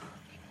movie.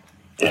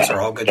 Those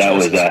are all good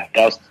choices. That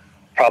was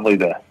probably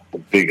the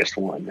biggest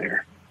one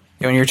there.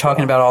 When you were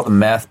talking about all the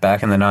meth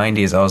back in the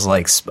 90s, I was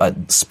like,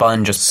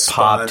 Spun just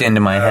popped into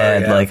my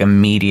head like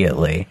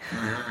immediately.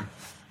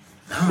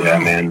 Yeah,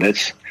 man.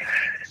 That's.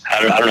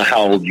 I don't know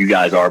how old you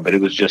guys are, but it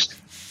was just.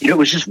 It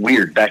was just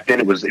weird. Back then,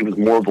 it was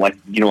more of like,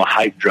 a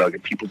hype drug,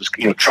 and people just,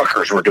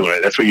 truckers were doing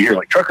it. That's what you hear,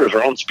 like, truckers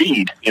are on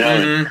speed,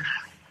 and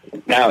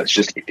now it's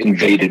just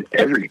invaded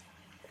every.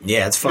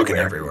 Yeah, it's fucking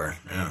everywhere.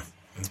 Yeah,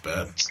 it's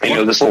bad. This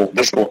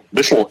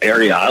little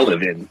area I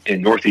live in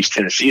Northeast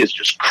Tennessee is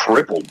just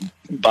crippled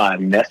by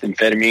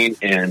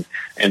methamphetamine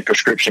and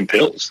prescription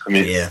pills. I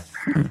mean,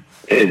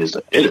 it is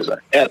an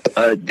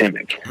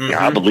epidemic.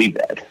 I believe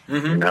that.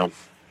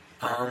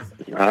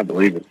 I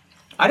believe it.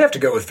 I'd have to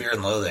go with Fear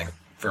and Loathing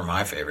for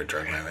my favorite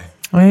drug movie.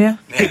 Oh yeah,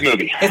 good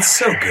movie. It's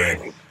so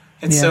good.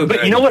 It's so good.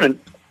 But you know what?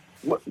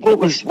 What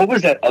was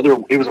that other?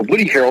 It was a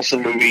Woody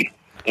Harrelson movie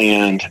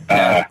and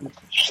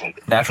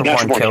Natural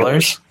Born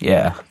Killers.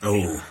 Yeah.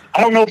 Oh.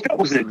 I don't know if that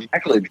was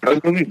exactly a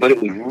drug movie, but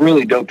it was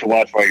really dope to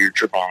watch while you're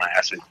tripping on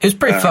acid. It was a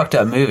pretty fucked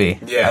up movie.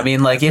 Yeah. I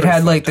mean, like it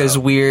had like those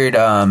weird,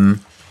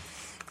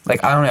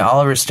 like I don't know.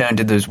 Oliver Stone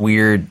did those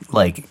weird,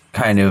 like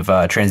kind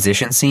of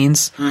transition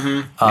scenes,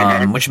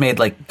 which made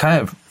like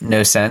kind of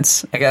no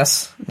sense, I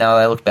guess. Now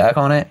that I look back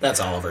on it, that's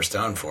Oliver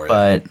Stone for you.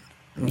 But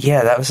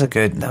yeah, that was a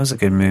good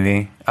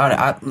movie.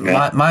 I don't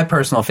know. My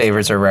personal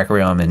favorites are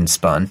Requiem and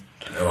Spun.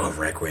 Oh,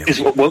 Requiem.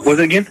 What was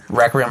it again?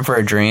 Requiem for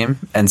a Dream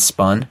and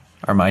Spun.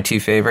 are my two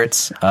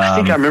favorites. I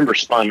think I remember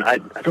Spun. I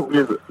don't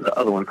remember the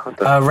other one.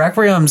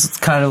 Requiem's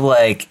kind of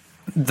like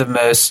the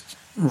most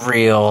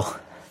real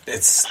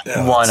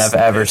one I've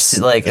ever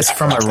seen. Like, it's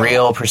from a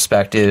real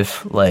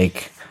perspective.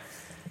 Like,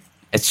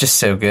 it's just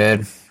so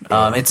good.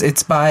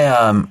 It's by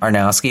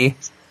Aronofsky.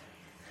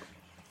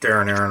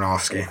 Darren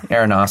Aronofsky.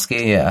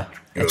 Aronofsky, yeah.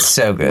 It's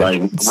so good.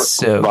 Writing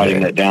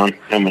that down.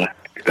 I'm gonna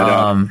pick that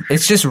out.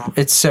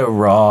 It's so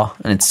raw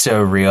and it's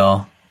so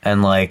real,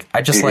 and like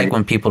I just like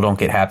when people don't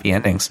get happy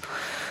endings.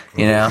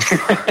 You know,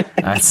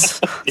 let's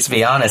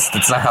be honest.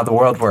 It's not how the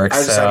world works.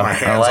 I just so have my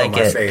hands like on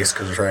my face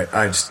because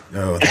I just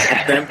know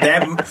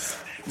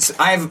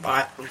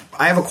I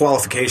have a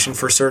qualification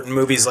for certain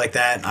movies like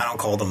that. I don't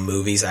call them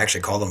movies. I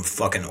actually call them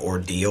fucking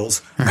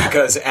ordeals,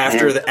 because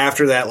after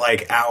that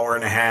like hour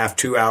and a half,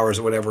 2 hours,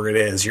 or whatever it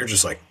is, you're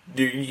just like,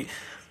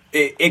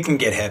 it can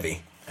get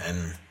heavy.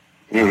 And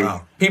I don't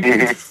know.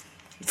 People,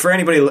 for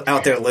anybody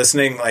out there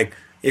listening, like,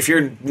 if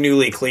you're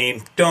newly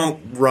clean, don't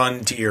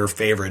run to your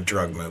favorite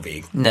drug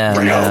movie off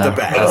the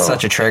bat. That's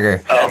such a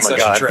trigger. Oh my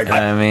God.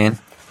 I mean,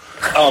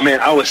 oh man,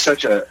 I was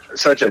such a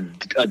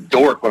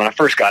dork when I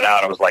first got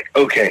out. I was like,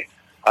 okay.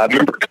 I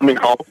remember coming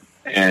home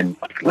and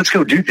like, let's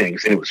go do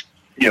things, and it was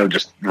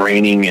just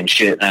raining and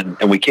shit. And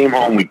we came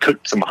home, we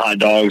cooked some hot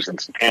dogs and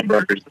some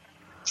hamburgers,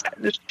 sat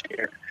in this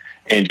chair,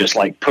 and just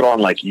like put on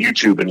like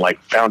YouTube and like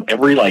found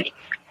every like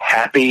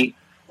happy,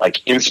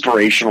 like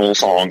inspirational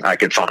song I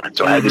could find.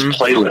 So I had this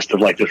playlist of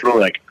like this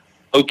really like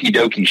okie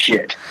dokie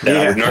shit that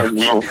I would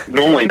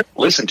normally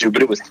listen to,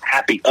 but it was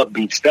happy,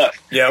 upbeat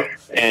stuff. Yep.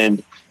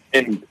 And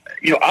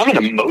I'm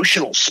an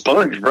emotional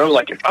sponge, bro.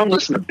 Like, if I'm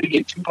listening to Biggie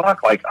and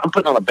Tupac, like, I'm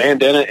putting on a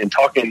bandana and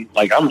talking,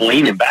 like, I'm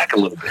leaning back a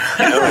little bit.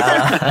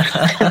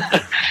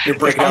 You're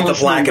breaking out the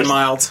black and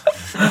milds.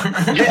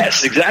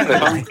 Yes,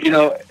 exactly.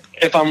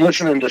 If I'm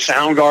listening to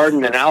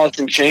Soundgarden and Alice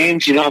in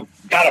Chains, I've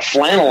got a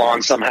flannel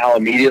on somehow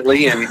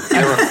immediately, and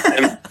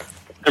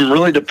I'm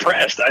really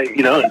depressed. I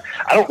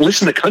don't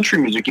listen to country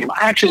music anymore.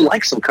 I actually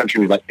like some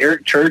country music, like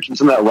Eric Church and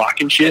some of that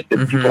rockin' shit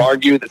that people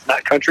argue that's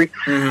not country.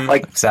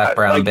 Like Zach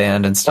Brown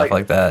Band and stuff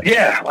like that.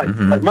 Yeah, like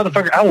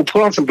motherfucker, I will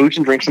put on some boots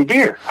and drink some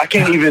beer. I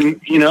can't even,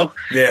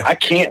 I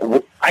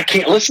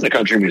can't listen to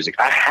country music.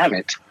 I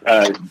haven't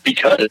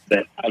because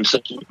that I'm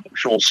such an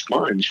emotional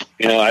sponge.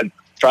 I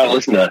try to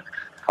listen to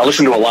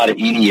a lot of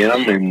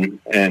EDM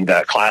and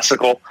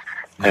classical,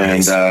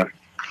 and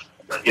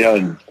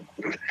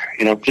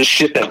just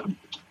shit that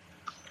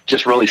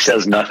just really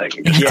says nothing.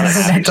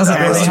 It doesn't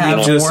really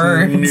have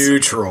words.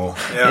 Neutral.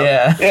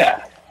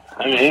 Yeah.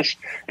 I mean, it's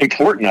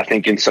important, I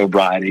think, in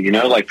sobriety,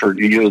 like for,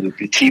 the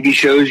TV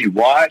shows you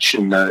watch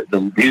and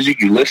the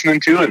music you're listening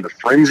to and the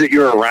friends that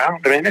you're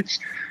around. I mean,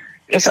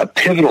 it's a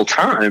pivotal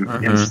time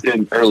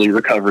in early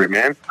recovery,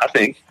 man, I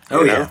think.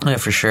 Yeah,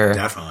 for sure.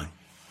 Definitely.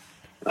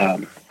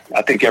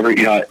 I think I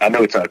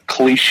know it's a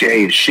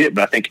cliche as shit,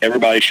 but I think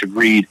everybody should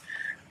read,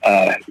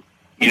 that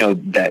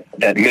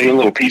Million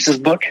Little Pieces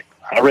book.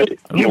 I read it,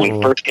 when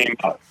it first came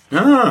out.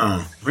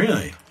 Oh,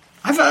 really?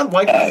 I've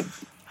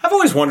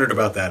always wondered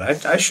about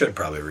that. I should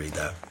probably read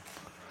that.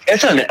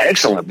 It's an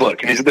excellent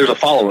book. And there's a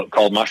follow-up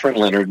called My Friend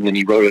Leonard, and then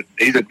he wrote it.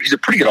 He's a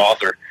pretty good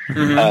author.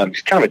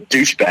 He's kind of a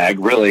douchebag,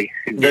 really.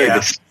 He's very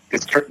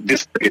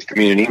discourteous to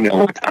me in an email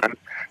all the time.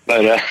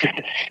 But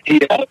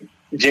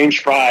James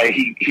Fry,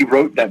 he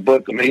wrote that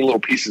book, A Million Little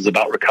Pieces,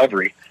 about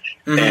recovery.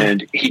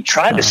 And he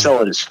tried to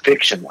sell it as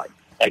fiction, like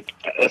I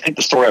think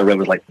the story I read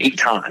was like 8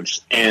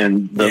 times,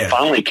 and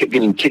finally kept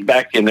getting kicked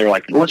back in. They're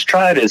like, let's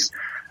try it as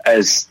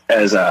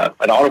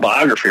an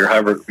autobiography or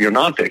however,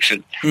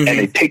 nonfiction, and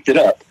they picked it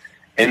up.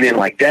 And then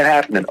like that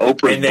happened, and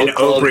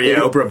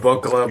Oprah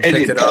Book Club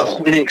picked it up,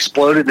 and it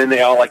exploded. And then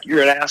they all like,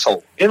 you're an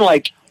asshole. And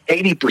like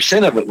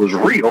 80% of it was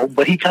real,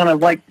 but he kind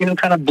of like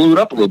kind of blew it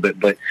up a little bit.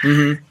 But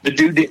the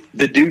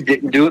dude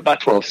didn't do it by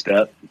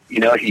 12-step.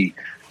 He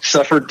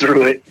suffered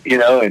through it.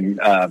 And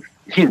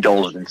he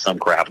indulged in some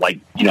crap, like,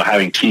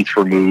 having teeth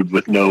removed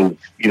with no,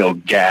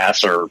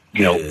 gas or,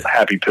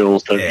 happy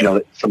pills to, there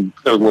was a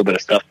little bit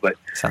of stuff, but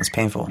sounds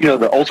painful.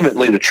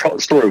 Ultimately the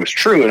story was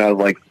true. And I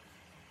was like,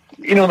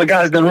 the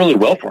guy's done really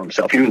well for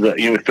himself. He was a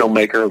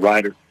filmmaker, a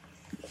writer,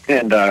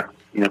 and,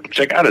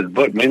 check out his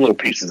book, Million Little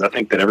Pieces. I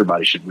think that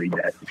everybody should read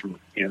that.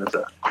 It's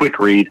a quick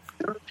read,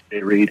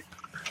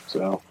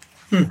 So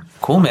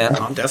cool, man.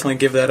 I'll definitely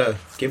give that a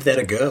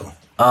go.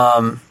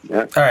 All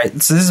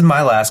right. So this is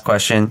my last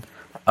question.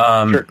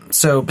 Sure.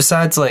 So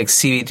besides like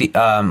CBT,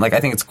 like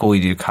I think it's cool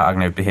you do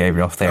cognitive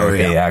behavioral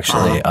therapy.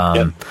 Actually,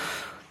 I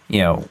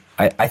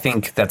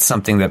think that's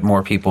something that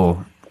more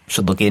people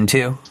should look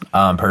into.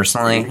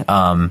 Personally,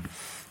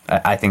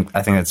 I think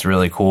that's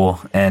really cool.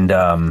 And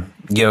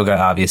yoga,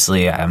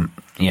 obviously, I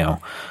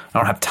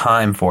don't have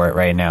time for it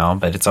right now,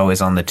 but it's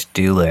always on the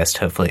to-do list.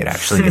 Hopefully, it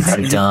actually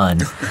gets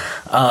done.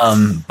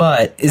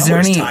 But is there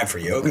any time for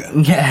yoga?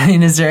 Yeah,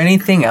 and is there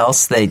anything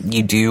else that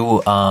you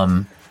do?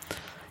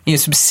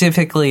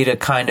 Specifically to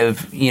kind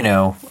of,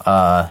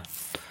 gotta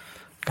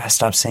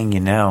stop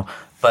saying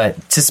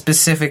but to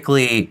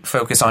specifically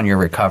focus on your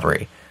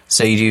recovery.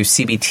 So you do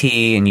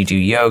CBT and you do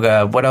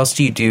yoga. What else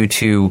do you do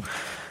to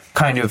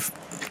kind of,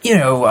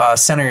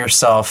 center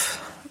yourself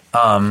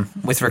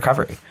with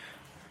recovery?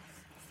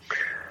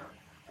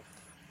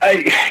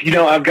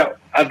 I've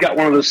got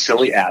one of those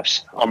silly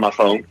apps on my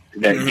phone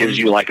that gives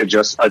you like a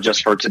just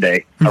for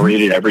today. I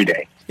read it every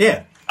day.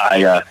 Yeah.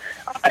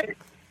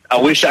 I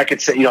wish I could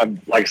say,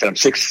 like I said, I'm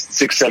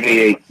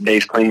 78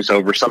 days clean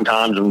sober.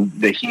 Sometimes in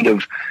the heat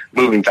of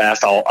moving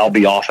fast, I'll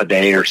be off a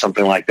day or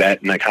something like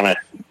that. And I kind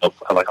of,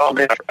 I'm like, oh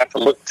man, I forgot to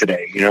look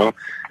today,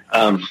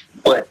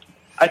 but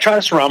I try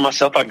to surround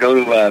myself. I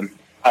go to,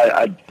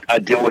 I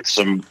deal with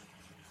some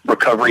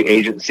recovery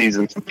agencies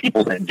and some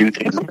people that do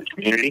things in the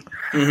community.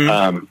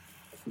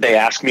 They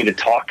ask me to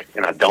talk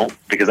and I don't,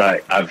 because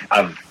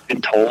I've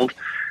been told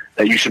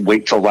that you should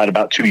wait till right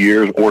about 2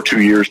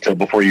 years till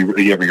before you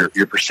really ever,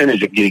 your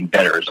percentage of getting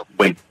better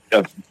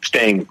of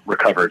staying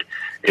recovered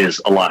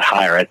is a lot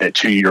higher at that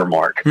 2 year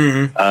mark.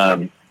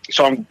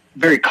 So I'm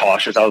very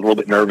cautious. I was a little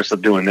bit nervous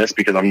of doing this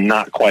because I'm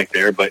not quite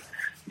there, but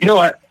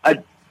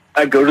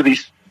I go to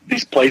these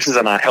places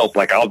and I help.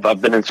 Like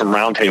I've been in some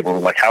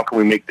roundtables, like how can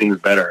we make things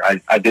better?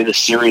 I did a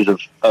series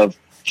of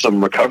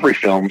some recovery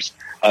films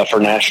for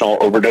National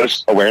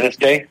Overdose Awareness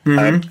Day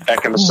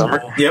back in the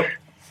summer. Yep.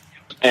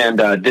 And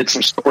did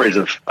some stories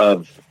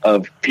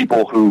of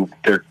people who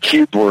their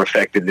kids were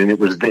affected, and it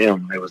was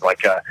them. It was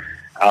like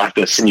I'll have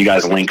to send you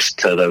guys links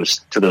to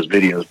those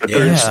videos, but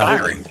they're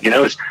inspiring.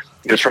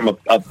 It was from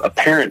a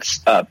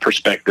parent's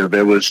perspective.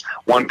 There was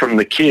one from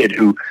the kid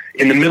who,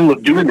 in the middle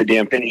of doing the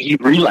damn thing, he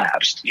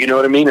relapsed. You know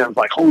what I mean? And I was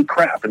like, holy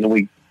crap! And then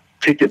we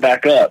picked it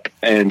back up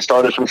and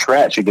started from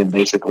scratch again.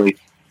 Basically,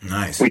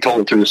 nice. We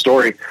told it through the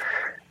story,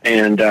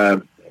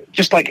 and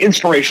just like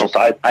inspirational.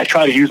 So I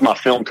try to use my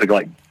film to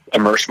like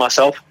immerse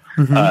myself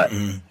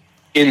in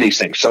these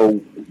things.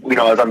 So,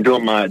 as I'm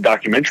doing my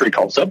documentary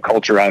called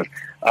Subculture,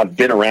 I've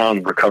been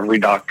around recovery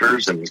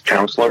doctors and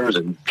counselors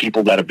and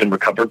people that have been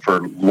recovered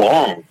for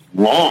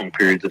long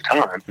periods of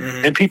time,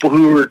 and people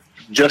who are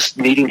just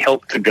needing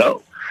help to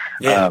go.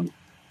 Yeah.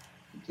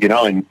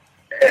 And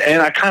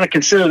I kind of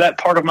consider that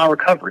part of my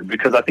recovery,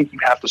 because I think you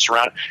have to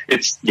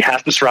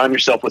surround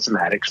yourself with some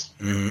addicts,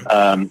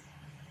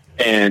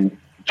 and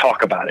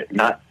talk about it,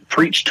 not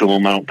preach to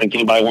them. I don't think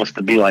anybody wants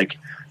to be like,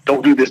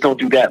 don't do this, don't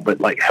do that,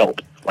 but like help,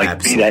 like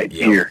Absolutely. Be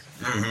that ear.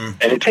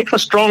 And it takes a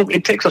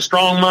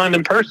strong mind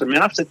and person.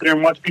 Man, I've sit there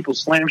and watch people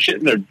slam shit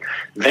in their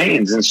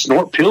veins and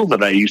snort pills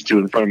that I used to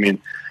in front of me,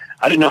 and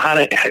I didn't know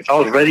if I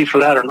was ready for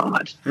that or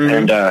not.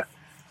 And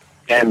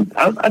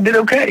I did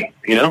okay.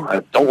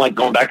 I don't like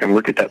going back and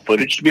look at that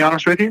footage, to be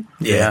honest with you.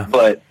 Yeah.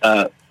 But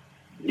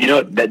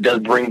that does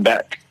bring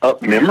back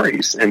up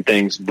memories and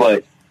things.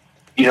 But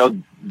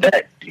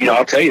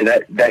I'll tell you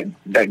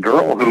that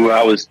girl who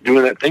I was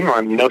doing that thing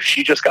on,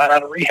 she just got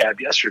out of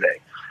rehab yesterday,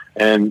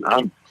 and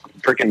I'm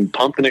freaking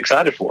pumped and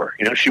excited for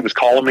her. She was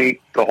calling me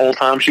the whole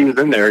time she was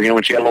in there,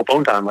 when she had a little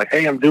phone time, like,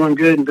 hey, I'm doing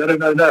good, and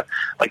da-da-da-da.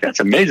 Like, that's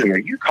amazing.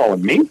 Like, you're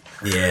calling me?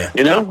 Yeah.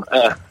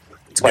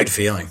 It's a good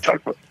feeling.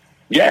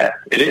 Yeah,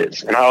 it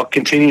is. And I'll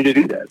continue to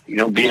do that,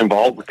 be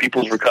involved with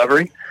people's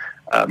recovery,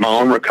 my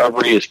own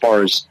recovery, as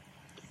far as,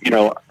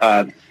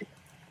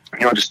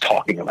 just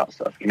talking about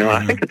stuff.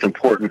 I think it's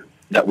important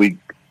that we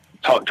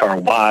talk to our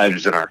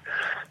wives and our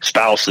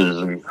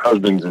spouses and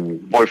husbands and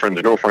boyfriends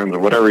or girlfriends or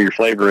whatever your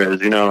flavor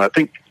is. I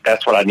think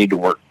that's what I need to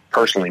work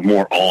personally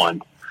more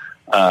on,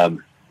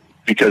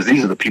 because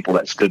these are the people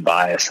that stood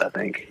by us, I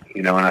think,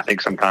 and I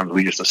think sometimes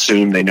we just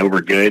assume they know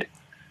we're good.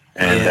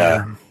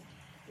 And,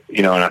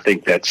 and I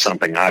think that's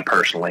something I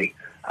personally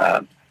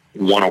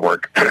want to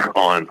work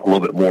on a little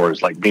bit more,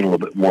 is like being a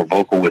little bit more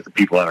vocal with the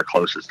people that are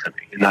closest to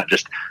me, and not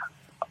just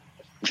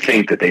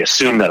think that they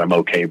assume that I'm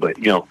okay, but,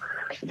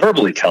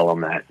 verbally tell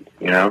them that,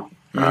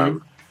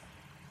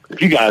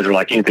 if you guys are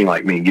like anything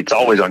like me, it's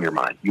always on your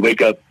mind. You wake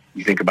up,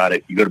 you think about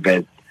it, you go to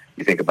bed,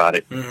 you think about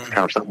it. It's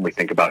kind of something we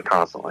think about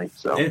constantly.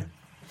 So, yeah.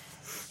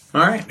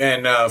 All right.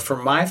 And for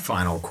my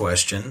final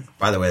question,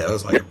 by the way, that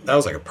was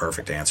like a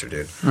perfect answer,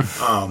 dude.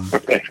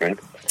 Thanks, man.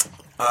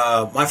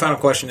 My final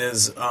question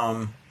is,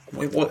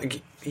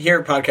 here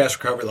at Podcast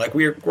Recovery, like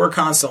we're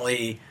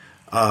constantly,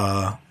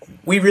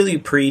 we really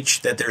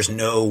preach that there's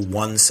no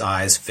one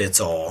size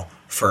fits all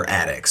for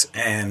addicts,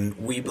 and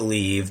we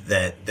believe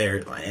that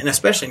and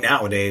especially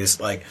nowadays,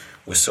 like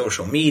with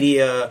social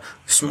media,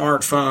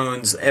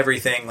 smartphones,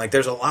 everything, like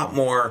there's a lot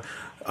more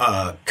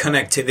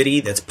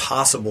connectivity that's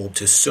possible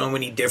to so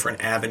many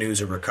different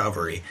avenues of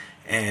recovery.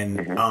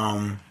 And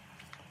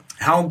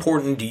how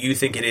important do you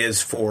think it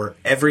is for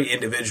every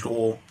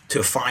individual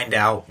to find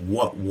out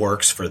what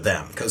works for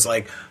them? Because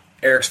like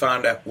Eric's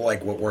found out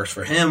like what works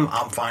for him,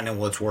 I'm finding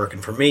what's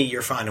working for me,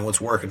 you're finding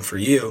what's working for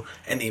you,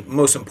 and the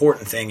most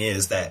important thing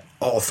is that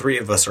all three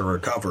of us are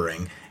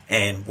recovering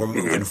and we're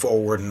moving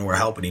forward and we're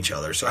helping each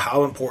other. So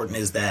how important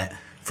is that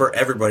for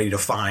everybody to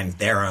find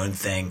their own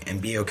thing and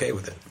be okay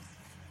with it?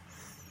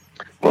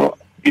 Well,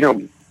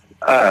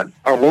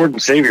 our Lord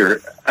and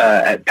Savior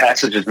at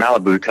Passages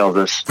Malibu tells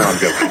us. No, I'm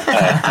joking.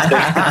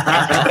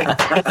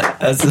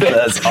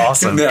 That's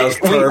awesome. That was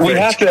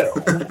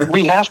perfect.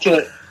 We have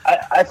to.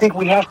 I think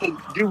we have to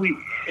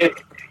do.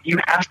 you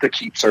have to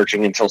keep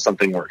searching until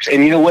something works.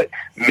 And you know what?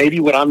 Maybe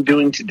what I'm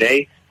doing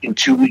today in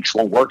 2 weeks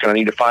won't work, and I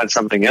need to find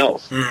something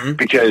else.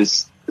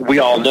 Because we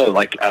all know,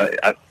 like,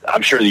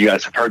 I'm sure that you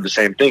guys have heard the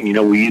same thing. You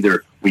know, we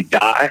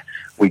die,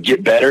 we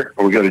get better,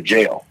 or we go to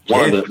jail.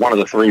 One of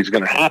the three is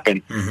going to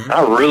happen.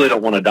 I really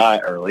don't want to die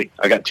early.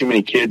 I got too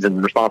many kids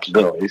and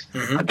responsibilities.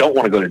 I don't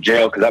want to go to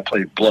jail because that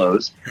place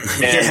blows.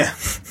 And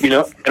you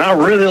know, and I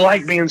really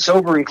like being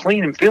sober and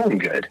clean and feeling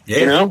good.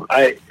 You know,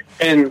 I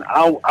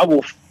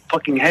will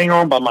fucking hang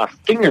on by my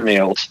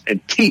fingernails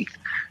and teeth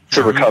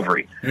to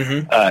recovery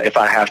if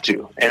I have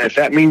to, and if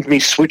that means me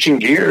switching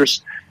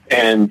gears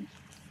and,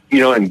 you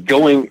know, and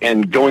going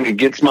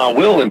against my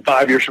will in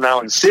 5 years from now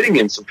and sitting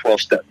in some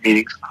 12-step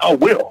meetings, I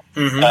will.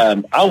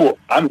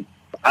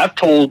 I've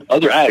told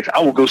other addicts, I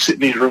will go sit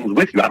in these rooms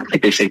with you. I don't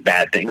think they say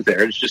bad things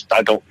there. It's just,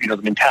 I don't, you know,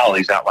 the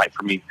mentality's not right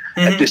for me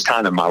at this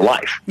time in my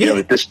life. You know,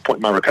 at this point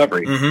in my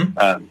recovery,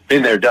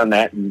 been there, done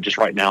that, and just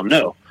right now,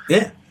 no.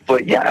 Yeah.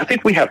 But yeah, I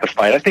think we have to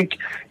fight. I think,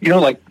 you know,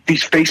 like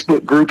these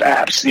Facebook group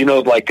apps, you know,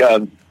 like,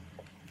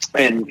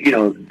 and you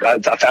know, I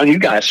found you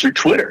guys through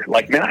Twitter.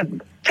 Like, man,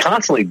 I'm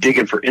constantly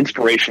digging for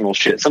inspirational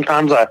shit.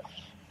 Sometimes I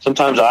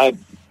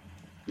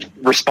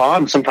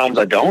respond, sometimes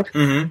I don't.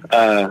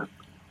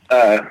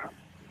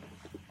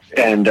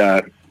 And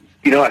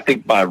you know, I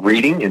think by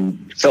reading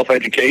and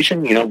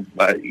self-education, you know,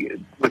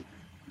 with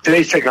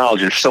today's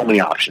technology, there's so many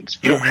options.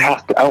 You don't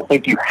have to. I don't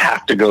think you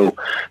have to go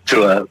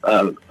to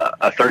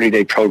a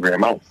 30-day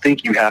program. I don't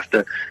think you have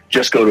to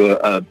just go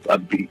to a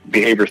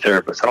behavior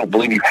therapist. I don't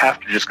believe you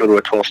have to just go to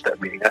a 12-step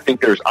meeting. I think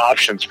there's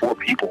options for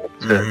people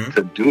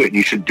to do it.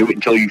 You should do it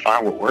until you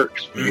find what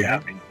works.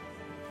 Yeah, I mean,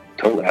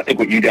 totally. I think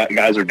what you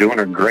guys are doing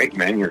are great,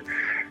 man. Your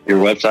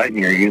website and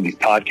your these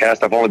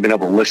podcasts. I've only been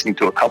able to listen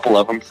to a couple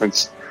of them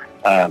since.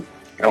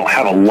 I don't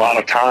have a lot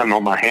of time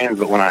on my hands,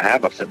 but when I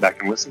have, I've sat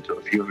back and listened to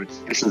a few. And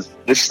this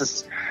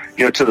is,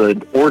 you know, to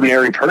the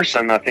ordinary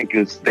person, I think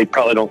they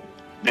probably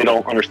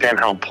don't understand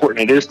how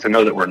important it is to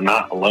know that we're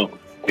not alone.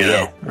 You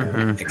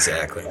know,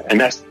 exactly. And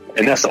that's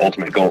the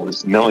ultimate goal,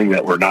 is knowing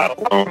that we're not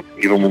alone,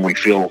 even when we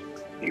feel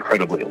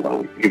incredibly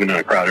alone, even in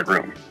a crowded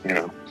room. You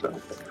know,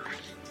 so.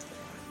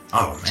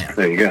 Oh man,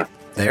 there you go.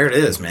 There it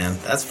is, man.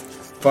 That's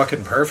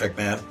fucking perfect,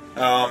 man.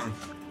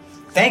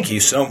 Thank you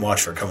so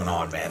much for coming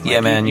on, man.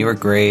 Like, man, you were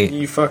great.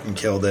 You fucking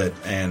killed it,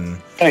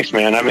 and thanks,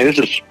 man. I mean,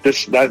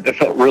 that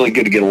felt really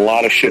good to get a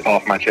lot of shit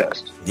off my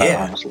chest.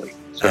 Yeah, honestly.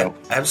 So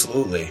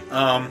absolutely.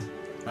 All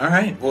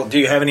right. Well, do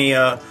you have any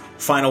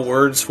final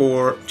words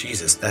for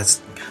Jesus?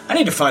 I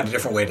need to find a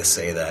different way to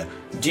say that.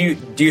 Do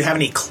you have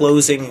any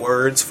closing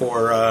words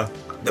for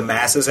the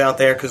masses out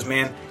there? Because,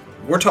 man,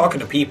 we're talking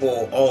to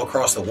people all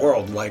across the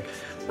world. Like,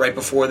 right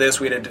before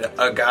this, we had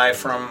a guy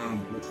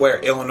from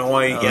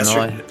Illinois.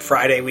 Yesterday,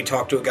 Friday, we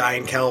talked to a guy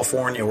in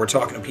California. We're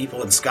talking to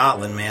people in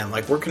Scotland, man.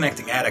 Like, we're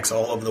connecting addicts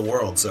all over the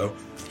world. So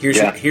here's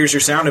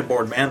your sounding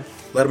board, man.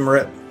 Let them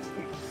rip.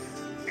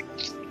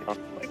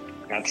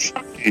 That's,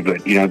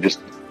 but you know, just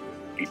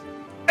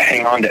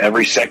hang on to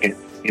every second.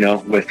 You know,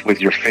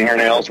 with your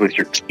fingernails, with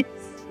your teeth.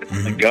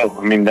 And go.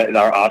 I mean,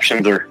 our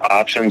options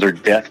are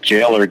death,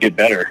 jail, or get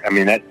better. I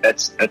mean,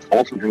 that's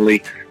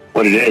ultimately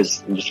what it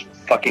is. And just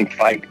fucking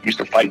fight. Used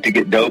to fight to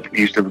get dope.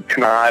 Used to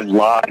connive,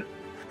 lie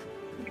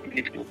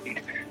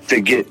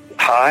to get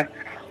high.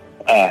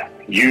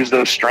 Use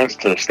those strengths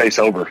to stay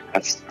sober.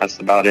 That's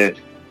about it.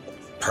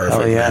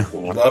 Perfect. Oh, yeah.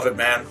 Love it,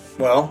 man.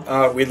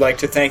 Well, we'd like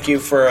to thank you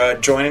for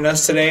joining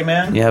us today,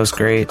 man. Yeah, it was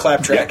great.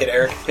 Clap track it,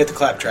 Eric. Hit the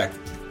clap track.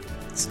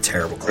 It's a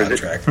terrible clap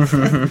track.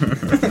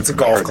 It's a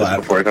golf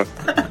clap. All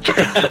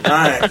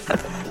right.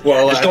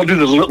 Well, just don't do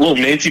the little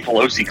Nancy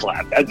Pelosi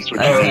clap. That's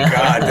what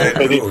God.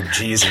 Oh,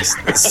 Jesus.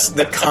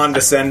 The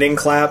condescending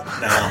clap?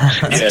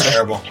 No. It's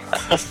terrible.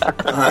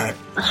 All right.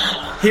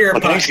 Here,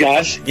 thanks,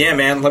 guys. Yeah,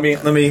 man. Let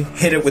me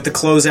hit it with the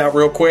closeout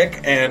real quick.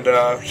 And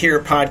here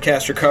at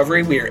Podcast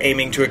Recovery, we are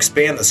aiming to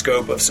expand the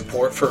scope of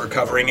support for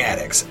recovering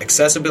addicts.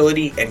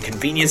 Accessibility and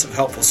convenience of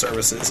helpful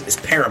services is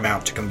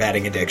paramount to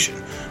combating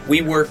addiction. We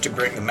work to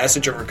bring the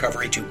message of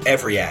recovery to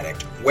every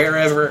addict,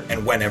 wherever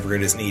and whenever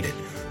it is needed.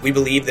 We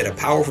believe that a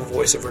powerful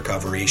voice of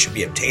recovery should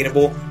be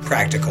obtainable,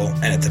 practical,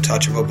 and at the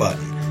touch of a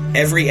button.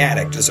 Every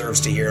addict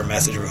deserves to hear a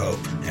message of hope,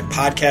 and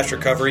Podcast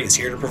Recovery is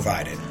here to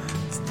provide it.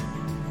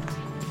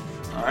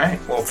 All right.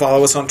 Well,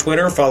 follow us on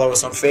Twitter, follow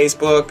us on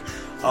Facebook,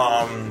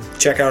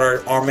 check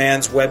out our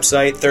man's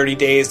website,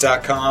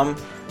 30days.com,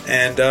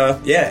 and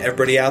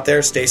everybody out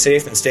there, stay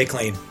safe and stay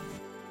clean.